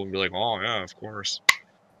 and people will be like, "Oh yeah, of course."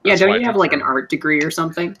 Yeah, That's don't why you I have took like an forever. art degree or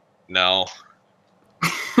something? No,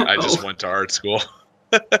 I just went to art school.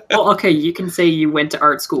 Well, okay, you can say you went to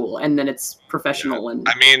art school, and then it's professional and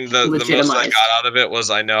I mean, the most I legitimized. got out of it was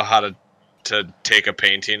I know how to take a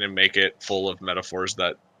painting and make it full of metaphors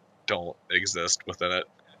that don't exist within it.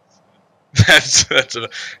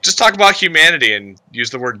 Just talk about humanity and use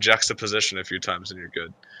the word juxtaposition a few times and you're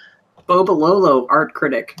good. Bobololo, art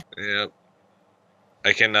critic. Yeah,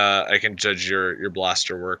 I can judge your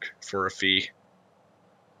blaster work for a fee.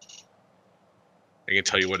 I can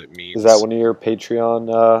tell you what it means. Is that one of your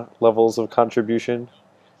Patreon levels of contribution?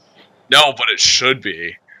 No, but it should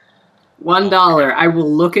be. $1. I will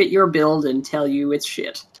look at your build and tell you it's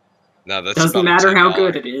shit. No, that's Doesn't about matter a how $10.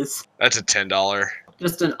 good it is. That's a $10.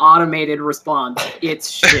 Just an automated response. It's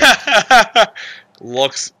shit.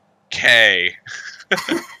 Looks K.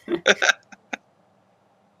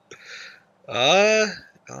 I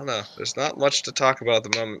don't know. There's not much to talk about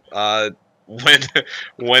at the moment.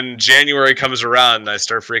 When January comes around, and I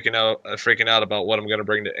start freaking out about what I'm gonna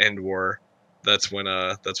bring to End War. That's when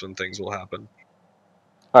things will happen.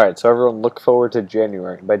 All right, so everyone look forward to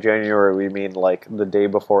January. By January, we mean like the day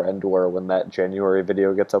before End War when that January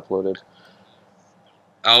video gets uploaded.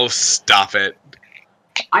 Oh, stop it!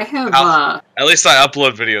 I have. At least I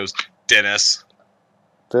upload videos, Dennis.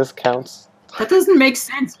 This counts. That doesn't make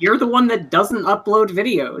sense. You're the one that doesn't upload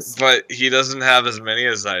videos. But he doesn't have as many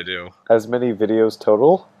as I do. As many videos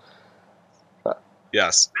total?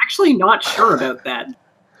 Yes. I'm actually not sure about that.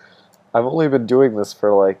 I've only been doing this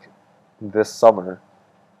for like this summer.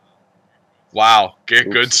 Wow. Get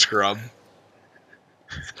Oops. good, scrub.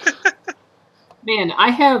 Man, I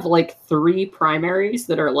have like 3 primaries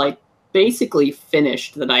that are like basically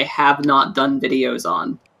finished that I have not done videos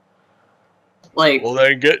on. Like, Well,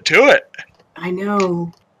 then get to it. I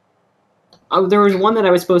know. There was one that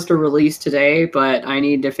I was supposed to release today, but I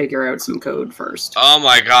need to figure out some code first. Oh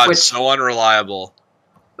my god, Which- so unreliable.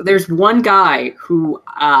 There's one guy who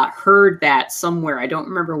heard that somewhere, I don't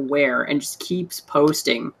remember where, and just keeps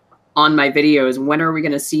posting on my videos, when are we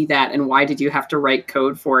going to see that, and why did you have to write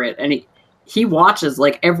code for it? And he watches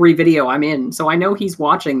like every video I'm in, so I know he's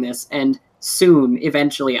watching this, and soon,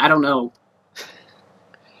 eventually, I don't know.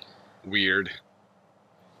 Weird.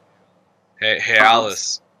 Hey,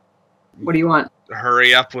 Alice. What do you want?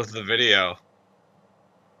 Hurry up with the video.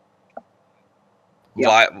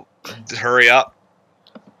 Yep. Hurry up.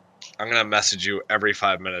 I'm gonna message you every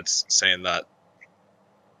 5 minutes saying that.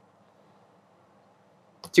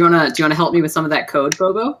 Do you wanna help me with some of that code,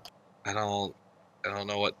 Bobo? I don't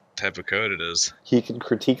know what type of code it is. He can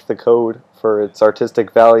critique the code for its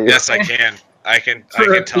artistic value. Yes, I can. I can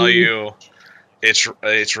tell you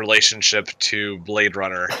its relationship to Blade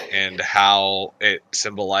Runner and how it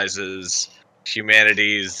symbolizes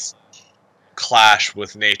humanity's clash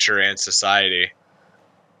with nature and society.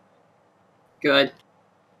 Good.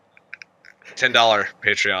 $10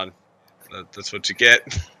 Patreon. That's what you get.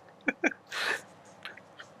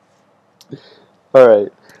 All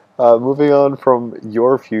right. Moving on from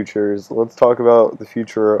your futures, let's talk about the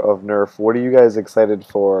future of Nerf. What are you guys excited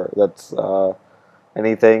for? That's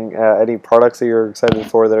anything, any products that you're excited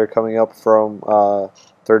for that are coming up from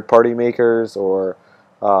third-party makers or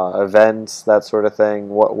events, that sort of thing.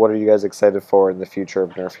 What are you guys excited for in the future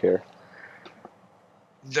of Nerf here?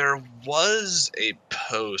 There was a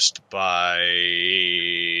post by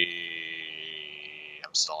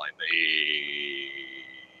I'm stalling the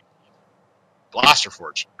Blaster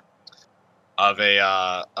Forge of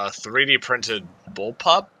a 3D printed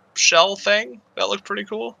bullpup shell thing that looked pretty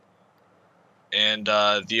cool, and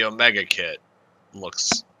the Omega kit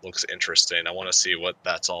looks interesting. I want to see what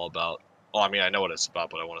that's all about. Well, I mean, I know what it's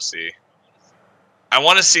about, but I want to see. I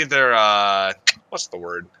want to see their what's the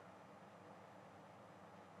word?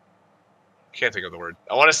 Can't think of the word.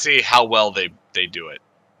 I want to see how well they do it.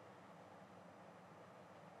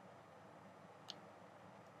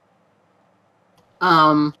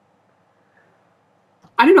 I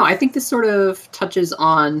don't know. I think this sort of touches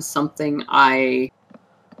on something I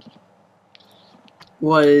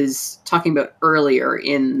was talking about earlier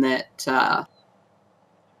in that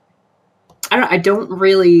I don't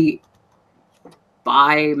really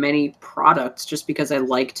buy many products just because I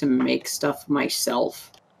like to make stuff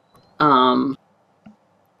myself. And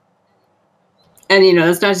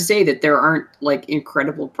that's not to say that there aren't like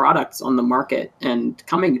incredible products on the market and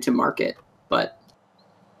coming to market, but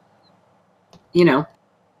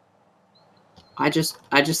I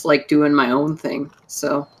just like doing my own thing.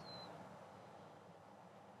 So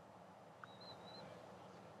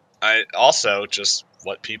I also just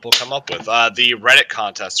what people come up with. The Reddit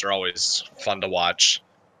contests are always fun to watch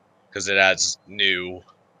because it adds new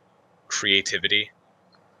creativity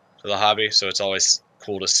to the hobby. So it's always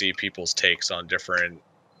cool to see people's takes on different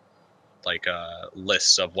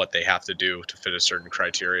lists of what they have to do to fit a certain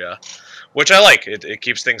criteria, which I like. It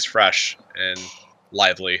keeps things fresh and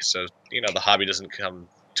lively. So the hobby doesn't come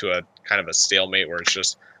to a kind of a stalemate where it's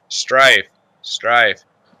just strife,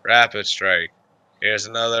 rapid strike. Here's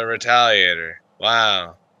another retaliator.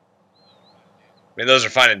 Wow. I mean, those are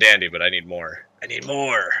fine and dandy, but I need more. I need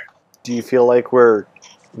more. Do you feel like we're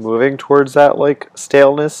moving towards that like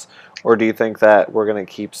staleness, or do you think that we're gonna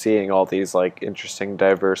keep seeing all these like interesting,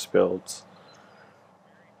 diverse builds?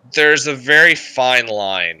 There's a very fine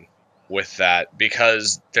line with that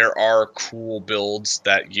because there are cool builds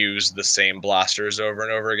that use the same blasters over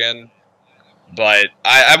and over again. But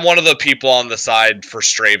I'm one of the people on the side for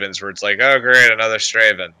Stravens where it's like, oh, great, another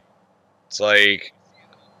Straven. It's like,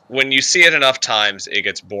 when you see it enough times, it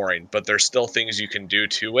gets boring, but there's still things you can do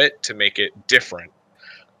to it to make it different.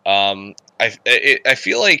 I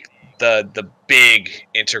feel like the big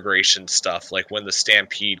integration stuff, like when the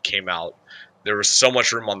Stampede came out, there was so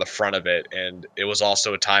much room on the front of it, and it was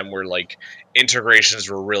also a time where like integrations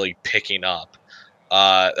were really picking up.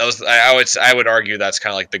 I would argue that's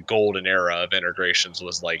kind of like the golden era of integrations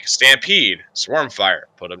was like Stampede, Swarmfire,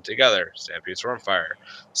 put them together. Stampede, Swarmfire,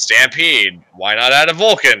 Stampede. Why not add a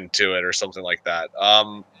Vulcan to it or something like that?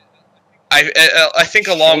 I think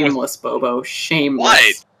along with shameless Bobo, what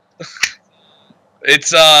shameless.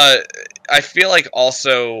 it's I feel like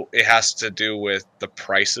also it has to do with the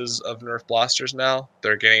prices of Nerf blasters now.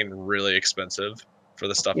 They're getting really expensive for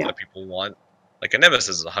the stuff Yeah. that people want. Like a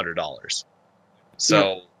Nemesis is $100. So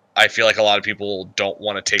Yeah. I feel like a lot of people don't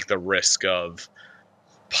want to take the risk of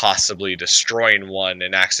possibly destroying one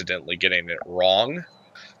and accidentally getting it wrong.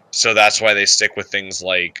 So that's why they stick with things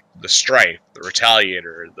like the Strife, the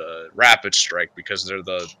Retaliator, the Rapid Strike, because they're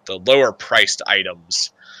the lower priced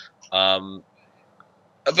items.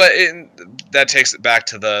 But that takes it back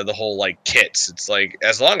to the whole like kits. It's like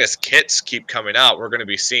as long as kits keep coming out, we're going to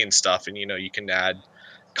be seeing stuff, and you can add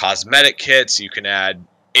cosmetic kits, you can add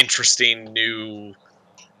interesting new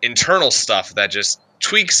internal stuff that just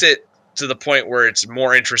tweaks it to the point where it's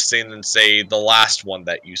more interesting than say the last one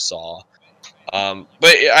that you saw. But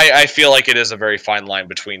I feel like it is a very fine line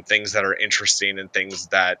between things that are interesting and things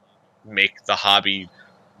that make the hobby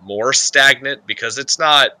more stagnant, because it's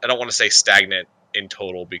not, I don't want to say stagnant in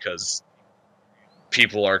total, because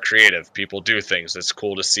people are creative, people do things. It's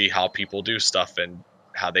cool to see how people do stuff and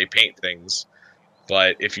how they paint things.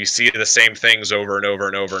 But if you see the same things over and over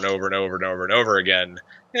and over and over and over and over and over again,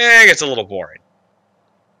 it gets a little boring.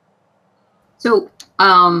 So,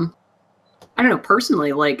 I don't know,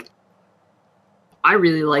 personally, like, I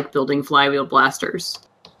really like building flywheel blasters.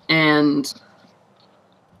 And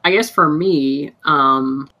I guess for me,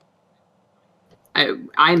 I'm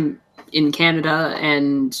in Canada,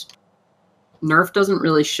 and Nerf doesn't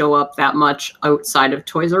really show up that much outside of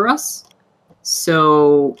Toys R Us.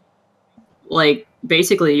 So, like,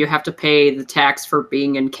 basically you have to pay the tax for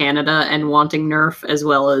being in Canada and wanting Nerf, as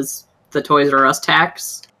well as the Toys R Us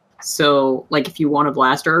tax. So, like, if you want a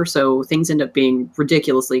blaster, so things end up being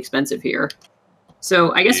ridiculously expensive here.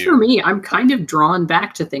 So, I guess for me, I'm kind of drawn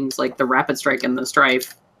back to things like the Rapid Strike and the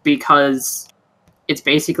Strife, because it's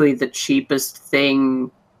basically the cheapest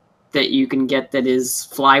thing that you can get that is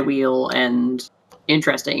flywheel and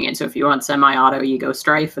interesting. And so if you want semi-auto, you go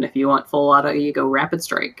Strife, and if you want full auto, you go Rapid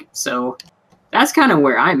Strike. So that's kind of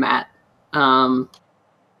where I'm at. And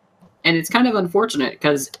it's kind of unfortunate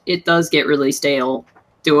because it does get really stale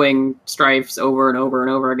doing Strifes over and over and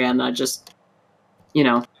over again. I just, you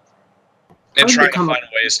know. And trying to find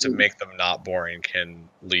ways to make them not boring can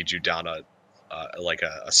lead you down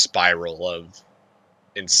a spiral of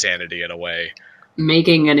insanity in a way.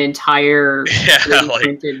 Making an entire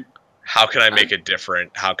printed, how can I make it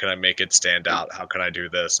different? How can I make it stand out? How can I do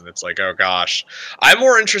this? And it's like, oh gosh, I'm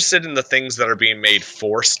more interested in the things that are being made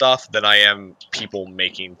for stuff than I am people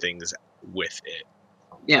making things with it.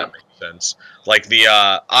 Yeah, that makes sense. Like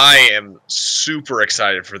I am super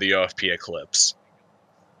excited for the OFP Eclipse.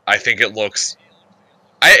 I think it looks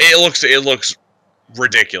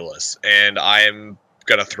ridiculous, and I'm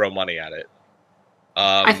gonna throw money at it.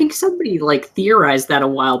 I think somebody theorized that a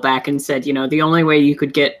while back and said, the only way you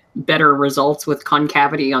could get better results with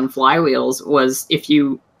concavity on flywheels was if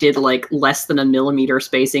you did less than 1 millimeter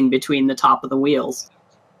spacing between the top of the wheels.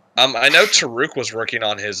 I know Taruk was working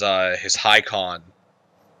on his Hycon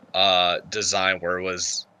design, where it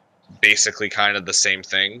was basically kind of the same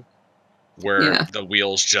thing, where the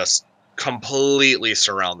wheels just completely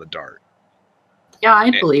surround the dart. Yeah, I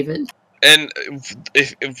believe it. And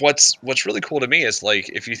if what's really cool to me is,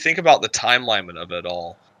 if you think about the timeline of it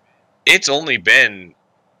all, it's only been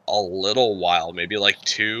a little while, maybe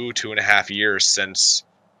 2.5 years since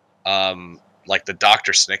the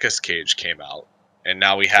Dr. Snickus cage came out, and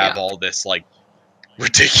now we have all this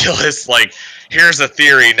ridiculous here's a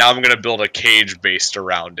theory, now I'm gonna build a cage based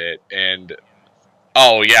around it, and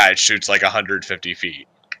oh yeah, it shoots 150 feet.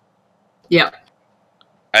 Yeah.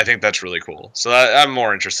 I think that's really cool. So I'm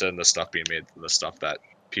more interested in the stuff being made than the stuff that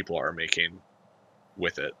people are making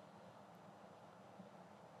with it.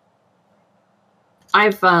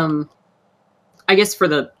 I've I guess for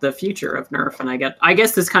the future of Nerf, and I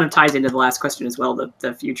guess this kind of ties into the last question as well,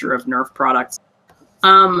 the future of Nerf products.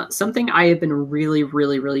 Something I have been really,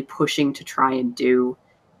 really, really pushing to try and do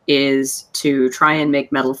is to try and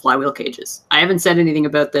make metal flywheel cages. I haven't said anything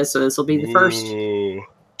about this, so this will be the first.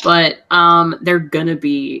 But they're gonna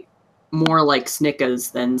be more like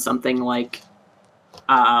Snickas than something like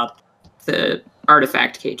the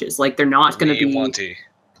artifact cages. They're not gonna be.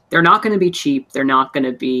 They're not gonna be cheap. They're not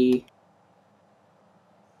gonna be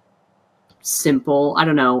simple. I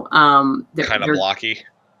don't know. Kind of blocky.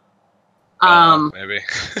 Maybe.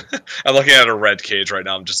 I'm looking at a red cage right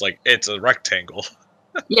now. I'm just it's a rectangle.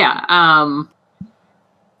 Yeah. I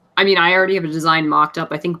mean, I already have a design mocked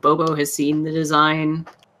up. I think Bobo has seen the design.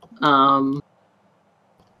 No,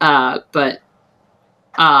 I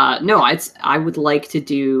would like to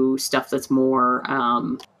do stuff that's more,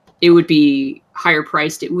 it would be higher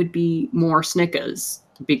priced. It would be more Snickas,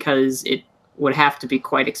 because it would have to be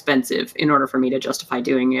quite expensive in order for me to justify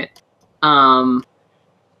doing it.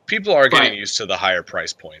 People are getting used to the higher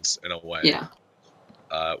price points in a way. Yeah.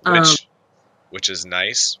 Which is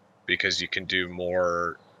nice, because you can do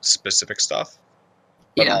more specific stuff.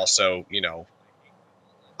 But also,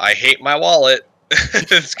 I hate my wallet.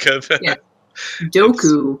 It's good. Yeah.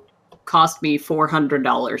 Doku cost me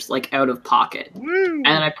 $400 out of pocket. Woo.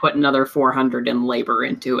 And I put another $400 in labor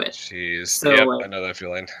into it. Jeez. So, yep, I know that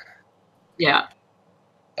feeling. Yeah.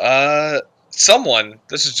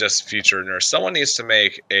 This is just future nurse. Someone needs to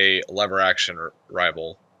make a lever action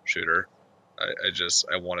rival shooter.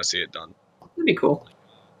 I want to see it done. That'd be cool.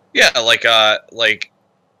 Yeah,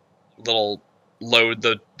 little load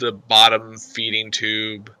the bottom feeding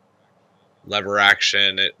tube, lever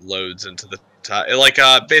action, it loads into the top.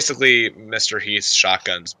 Basically Mr. Heath's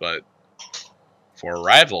shotguns, but for a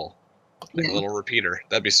rival. A little repeater.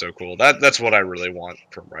 That'd be so cool. That's what I really want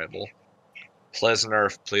from rival. Please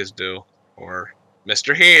Nerf, please do. Or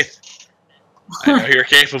Mr. Heath, I know you're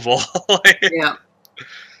capable. Yeah.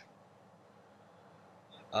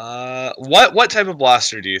 What type of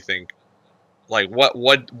blaster do you think?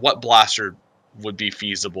 What blaster would be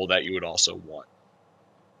feasible that you would also want?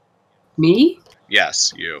 Me?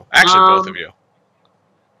 Yes, you. Actually, both of you.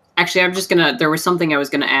 Actually, there was something I was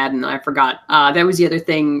gonna add and I forgot. That was the other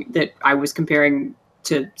thing that I was comparing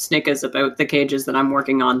to Snickas about the cages that I'm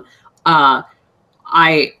working on.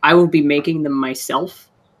 I will be making them myself.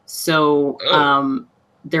 So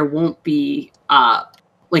there won't be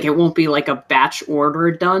like it won't be like a batch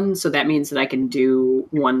order done, so that means that I can do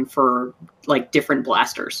one for like different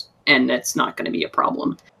blasters, and that's not going to be a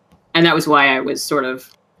problem. And that was why I was sort of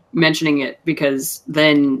mentioning it, because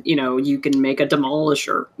then, you know, you can make a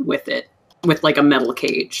demolisher with it, with like a metal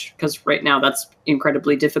cage, because right now that's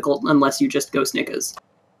incredibly difficult unless you just go snickers.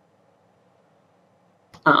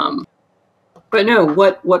 But no,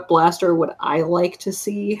 what blaster would I like to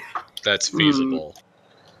see? That's feasible.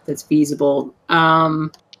 That's feasible.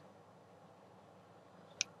 I'm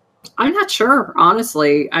not sure,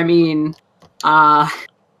 honestly. I mean, I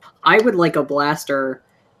would like a blaster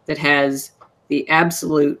that has the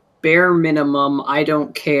absolute bare minimum, I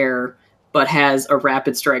don't care, but has a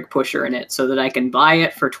rapid strike pusher in it, so that I can buy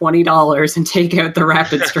it for $20 and take out the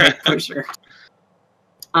rapid strike pusher.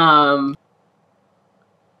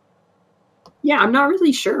 Yeah, I'm not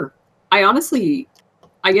really sure. I honestly,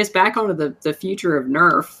 I guess back onto the future of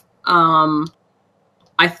Nerf,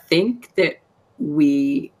 I think that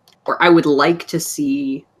I would like to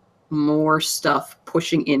see more stuff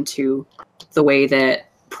pushing into the way that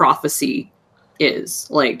Prophecy is.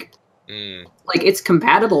 Like it's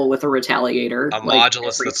compatible with a Retaliator. A like,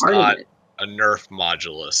 modulus that's not a Nerf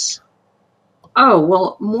modulus. Oh,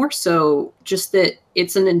 well, more so just that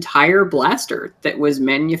it's an entire blaster that was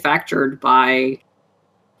manufactured by,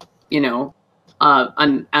 you know,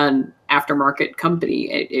 an aftermarket company.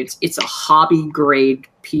 It's a hobby grade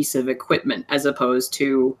piece of equipment, as opposed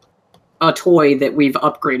to a toy that we've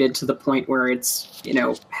upgraded to the point where it's, you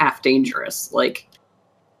know, half dangerous. Like,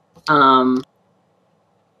 I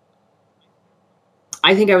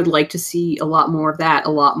think I would like to see a lot more of that, a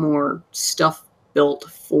lot more stuff built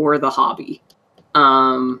for the hobby.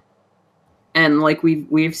 And like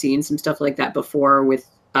we've seen some stuff like that before with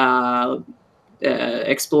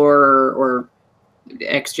Explorer or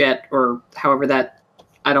X-Jet, or however that,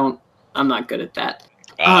 I'm not good at that.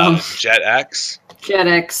 Jet X? Jet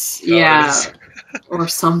X, yeah. Or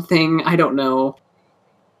something, I don't know.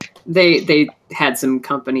 They had some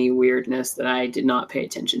company weirdness that I did not pay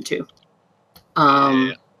attention to.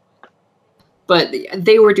 Yeah. But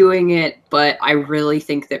they were doing it, but I really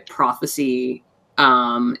think that Prophecy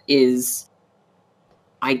is,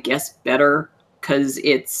 I guess, better, because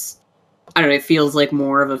it's, I don't know, it feels like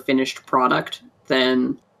more of a finished product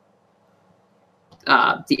than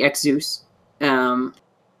the X-Zeus.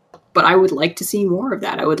 But I would like to see more of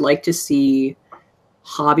that. I would like to see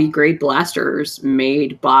hobby-grade blasters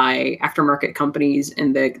made by aftermarket companies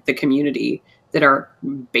in the community that are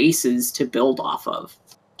bases to build off of.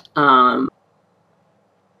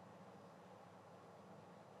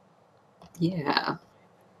 Yeah.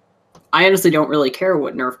 I honestly don't really care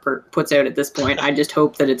what Nerf puts out at this point. I just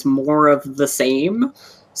hope that it's more of the same,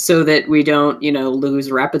 so that we don't, you know,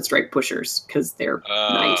 lose rapid strike pushers, because they're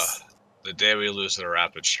nice. The day we lose the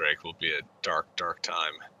rapid strike will be a dark, dark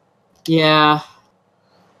time. Yeah.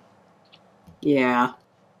 Yeah.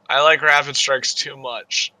 I like rapid strikes too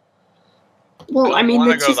much. Well, I mean,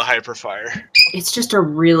 want to go to the Hyperfire. It's just a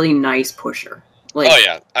really nice pusher. Like, oh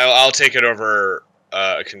yeah, I'll take it over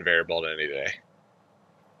a conveyor belt any day.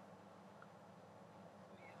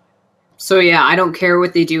 So yeah, I don't care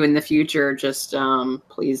what they do in the future. Just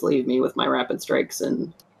please leave me with my rapid strikes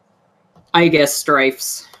and, I guess,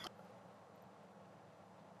 strifes.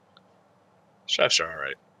 Strifes are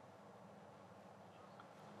alright.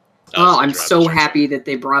 Oh, I'm so happy that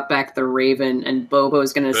they brought back the Raven, and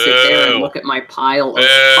Bobo's gonna sit there and look at my pile of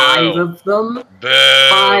 5 of them.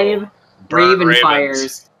 5 Raven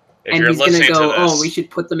fires. And he's gonna go, oh, we should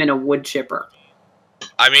put them in a wood chipper.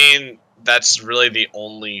 I mean, that's really the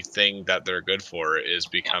only thing that they're good for, is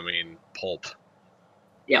becoming pulp.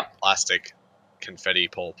 Yep. Plastic confetti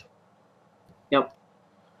pulp. Yep.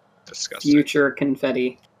 Disgusting. Future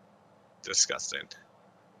confetti. Disgusting.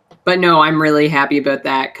 But no, I'm really happy about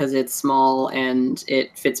that, because it's small and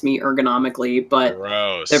it fits me ergonomically. But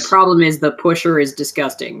gross. The problem is the pusher is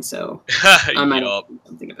disgusting, so I might do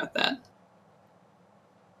something about that.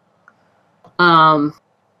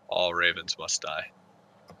 All ravens must die.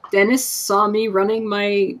 Dennis saw me running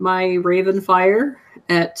my Raven Fire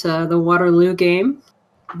at the Waterloo game.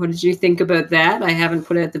 What did you think about that? I haven't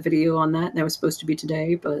put out the video on that. That was supposed to be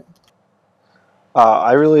today, but...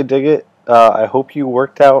 I really dig it. I hope you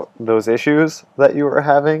worked out those issues that you were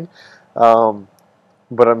having.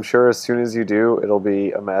 But I'm sure as soon as you do, it'll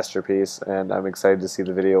be a masterpiece, and I'm excited to see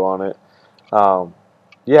the video on it.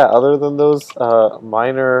 Yeah, other than those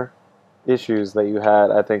minor issues that you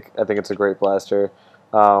had, I think it's a great blaster.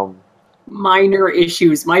 Minor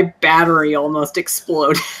issues. My battery almost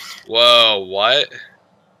exploded. Whoa, what?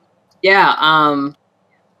 Yeah,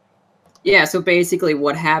 Yeah, so basically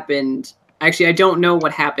what happened, actually I don't know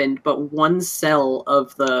what happened, but one cell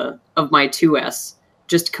of my 2S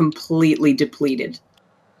just completely depleted.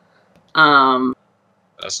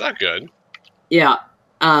 That's not good. Yeah.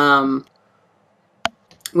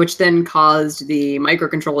 Which then caused the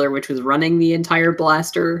microcontroller, which was running the entire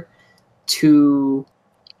blaster, to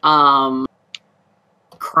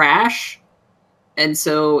crash. And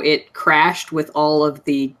so it crashed with all of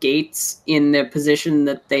the gates in the position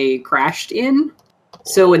that they crashed in.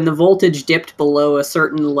 So when the voltage dipped below a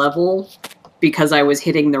certain level, because I was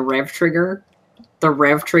hitting the rev trigger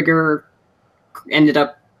ended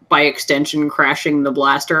up, by extension, crashing the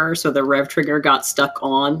blaster, so the rev trigger got stuck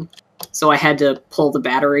on. So I had to pull the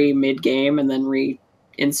battery mid-game and then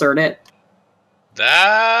reinsert it.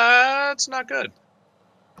 That's not good.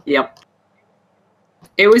 Yep.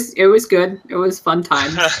 It was good. It was fun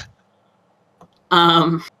times.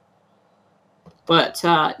 But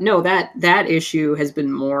no, that issue has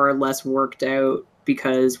been more or less worked out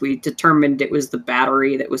because we determined it was the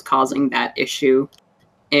battery that was causing that issue.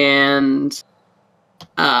 And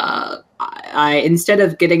I instead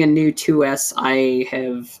of getting a new 2S, I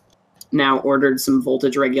have now ordered some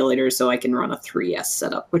voltage regulators so I can run a 3S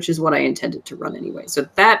setup, which is what I intended to run anyway. So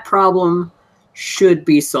that problem should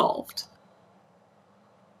be solved.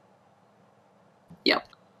 Yep.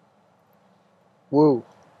 Woo.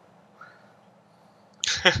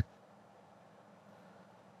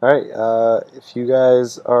 All right. If you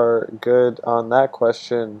guys are good on that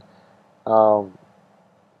question,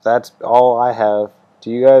 that's all I have.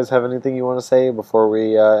 Do you guys have anything you want to say before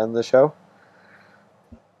we end the show?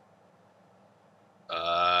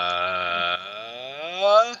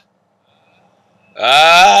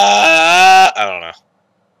 I don't know.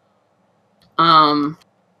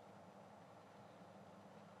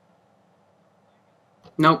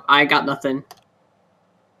 Nope, I got nothing.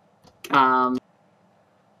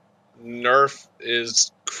 Nerf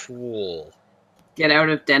is cool. Get out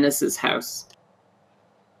of Dennis's house.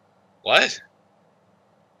 What?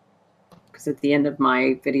 Because at the end of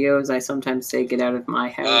my videos, I sometimes say, "Get out of my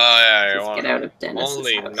house." Yeah, Just get out of Dennis's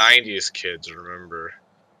only house. 90s kids remember.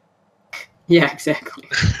 Yeah, exactly.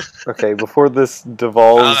 Okay, before this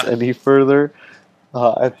devolves any further,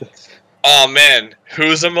 oh man,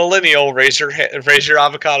 who's a millennial? Raise your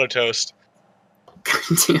avocado toast.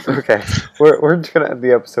 Okay, we're just gonna end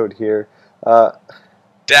the episode here.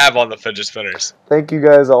 Dab on the fidget spinners. Thank you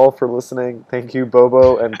guys all for listening. Thank you,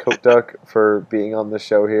 Bobo and Coatduck, for being on the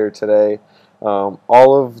show here today.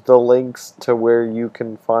 All of the links to where you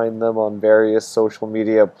can find them on various social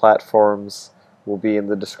media platforms will be in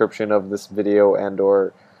the description of this video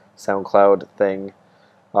and/or SoundCloud thing.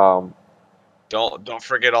 Don't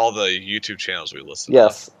forget all the YouTube channels we listed.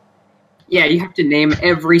 Yes. Yeah, you have to name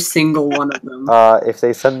every single one of them. If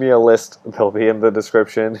they send me a list, they'll be in the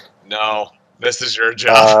description. No, this is your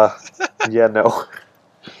job. Yeah, no.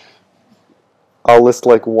 I'll list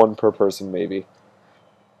like one per person, maybe.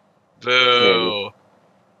 Boo.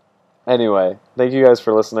 Maybe. Anyway, thank you guys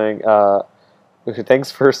for listening.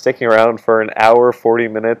 Thanks for sticking around for an hour, 40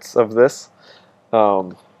 minutes of this.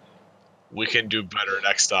 We can do better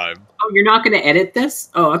next time. Oh, you're not going to edit this?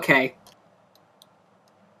 Oh, okay.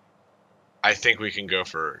 I think we can go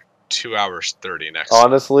for 2 hours 30 next time.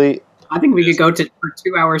 Honestly, I think we could go for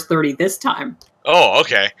 2 hours 30 this time. Oh,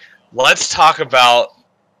 okay. Let's talk about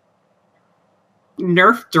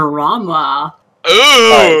Nerf drama. Ooh!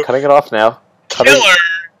 Alright, cutting it off now. Killer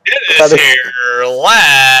Dennis here.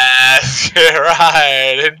 Let's get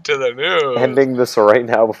right into the news. Ending this right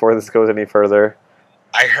now before this goes any further.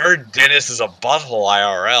 I heard Dennis is a butthole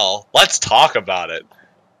IRL. Let's talk about it.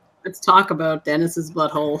 Let's talk about Dennis's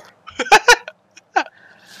butthole.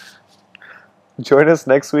 Join us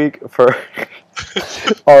next week for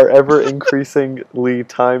our ever-increasingly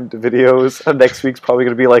timed videos. Next week's probably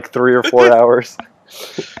going to be like 3 or 4 hours.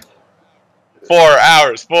 4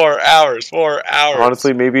 hours, 4 hours, 4 hours.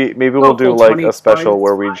 Honestly, maybe we'll do like a special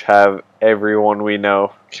where we have everyone we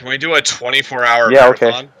know. Can we do a 24-hour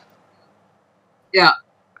marathon? Okay. Yeah.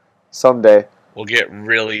 Someday. We'll get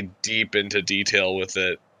really deep into detail with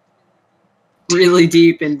it. Really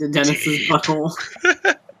deep into Dennis's butthole.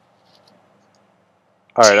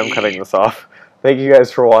 Alright, I'm cutting this off. Thank you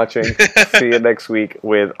guys for watching. See you next week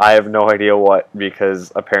with I have no idea what,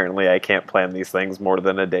 because apparently I can't plan these things more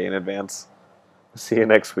than a day in advance. See you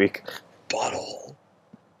next week. Butthole.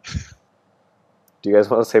 Do you guys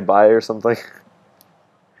want to say bye or something?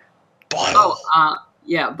 Butthole. Oh,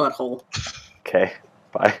 yeah, butthole. Okay,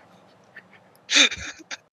 bye.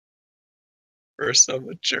 We're so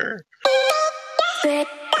mature. Go,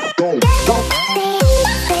 go, go, go,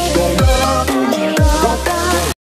 go, go.